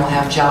children will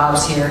have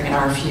jobs here in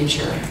our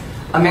future.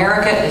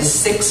 America is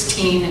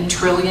 $16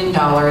 trillion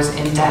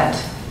in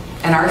debt,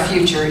 and our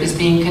future is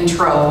being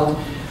controlled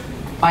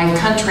by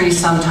countries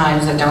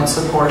sometimes that don't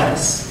support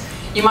us.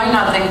 You might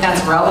not think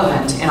that's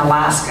relevant in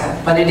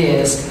Alaska, but it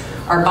is.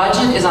 Our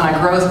budget is on a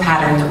growth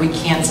pattern that we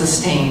can't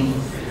sustain.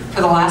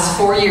 For the last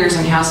 4 years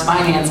in House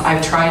Finance,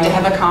 I've tried to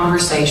have a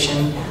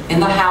conversation in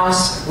the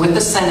House, with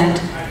the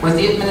Senate, with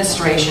the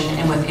administration,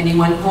 and with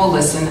anyone who will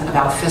listen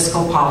about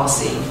fiscal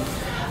policy,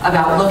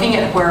 about looking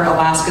at where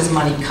Alaska's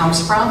money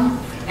comes from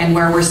and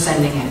where we're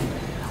sending it.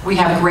 We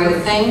have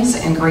great things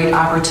and great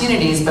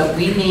opportunities, but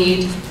we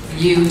need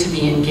you to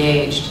be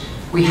engaged.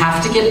 We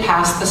have to get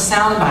past the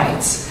sound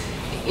bites.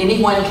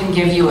 Anyone can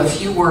give you a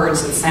few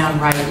words that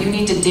sound right. You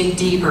need to dig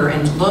deeper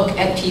and look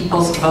at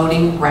people's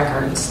voting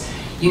records.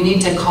 You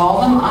need to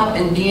call them up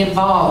and be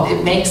involved.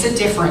 It makes a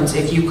difference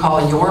if you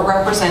call your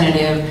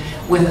representative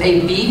with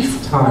a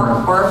beef or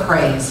a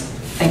praise.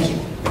 Thank you.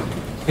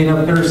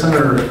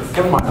 Senator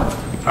Kevin Meyer.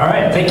 All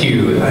right, thank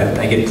you.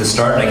 I get to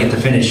start and I get to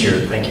finish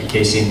here. Thank you,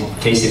 Casey.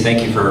 Casey,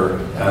 thank you for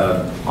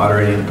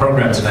moderating the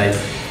program tonight.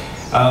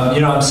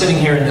 You know, I'm sitting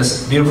here in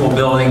this beautiful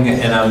building,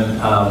 and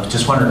I'm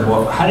just wondering,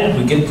 well, how did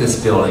we get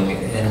this building?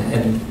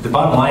 And the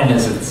bottom line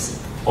is, it's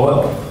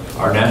oil,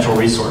 our natural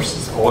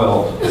resources.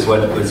 Oil is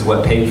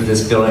what paid for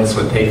this building. It's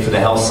what paid for the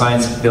health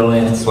science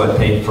building. It's what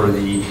paid for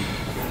the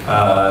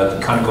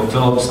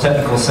ConocoPhillips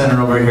Technical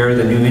Center over here,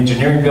 the new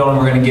engineering building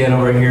we're going to get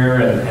over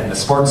here, and the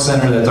sports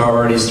center that's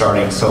already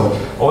starting. So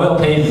oil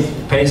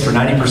pays for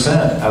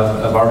 90%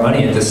 of our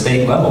money at the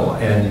state level,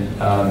 and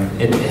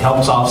it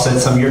helps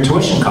offset some of your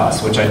tuition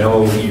costs, which I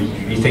know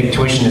you think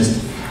tuition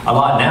is a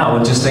lot now.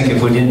 But just think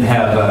if we didn't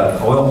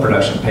have oil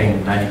production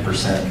paying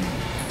 90%.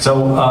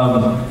 So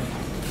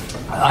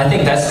I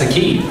think that's the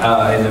key,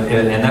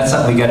 and that's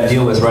something we got to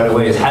deal with right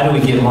away. Is how do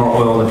we get more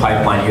oil in the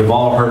pipeline? You've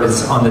all heard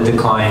it's on the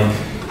decline.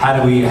 How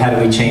do we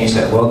change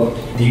that? Well,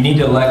 you need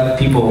to elect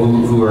people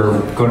who are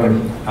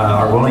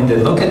willing to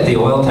look at the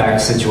oil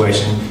tax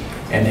situation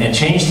and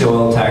change the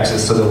oil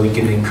taxes so that we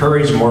can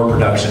encourage more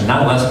production,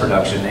 not less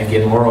production, and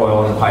get more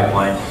oil in the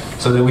pipeline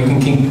so that we can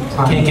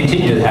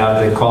continue to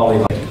have the quality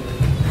of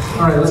life.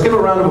 All right, let's give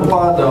a round of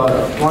applause. All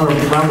candidates.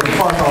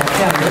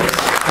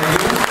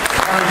 Thank you.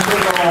 I'm sure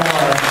they'll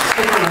all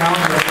stick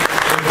around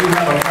if you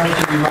have a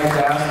question you'd like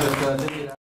to ask.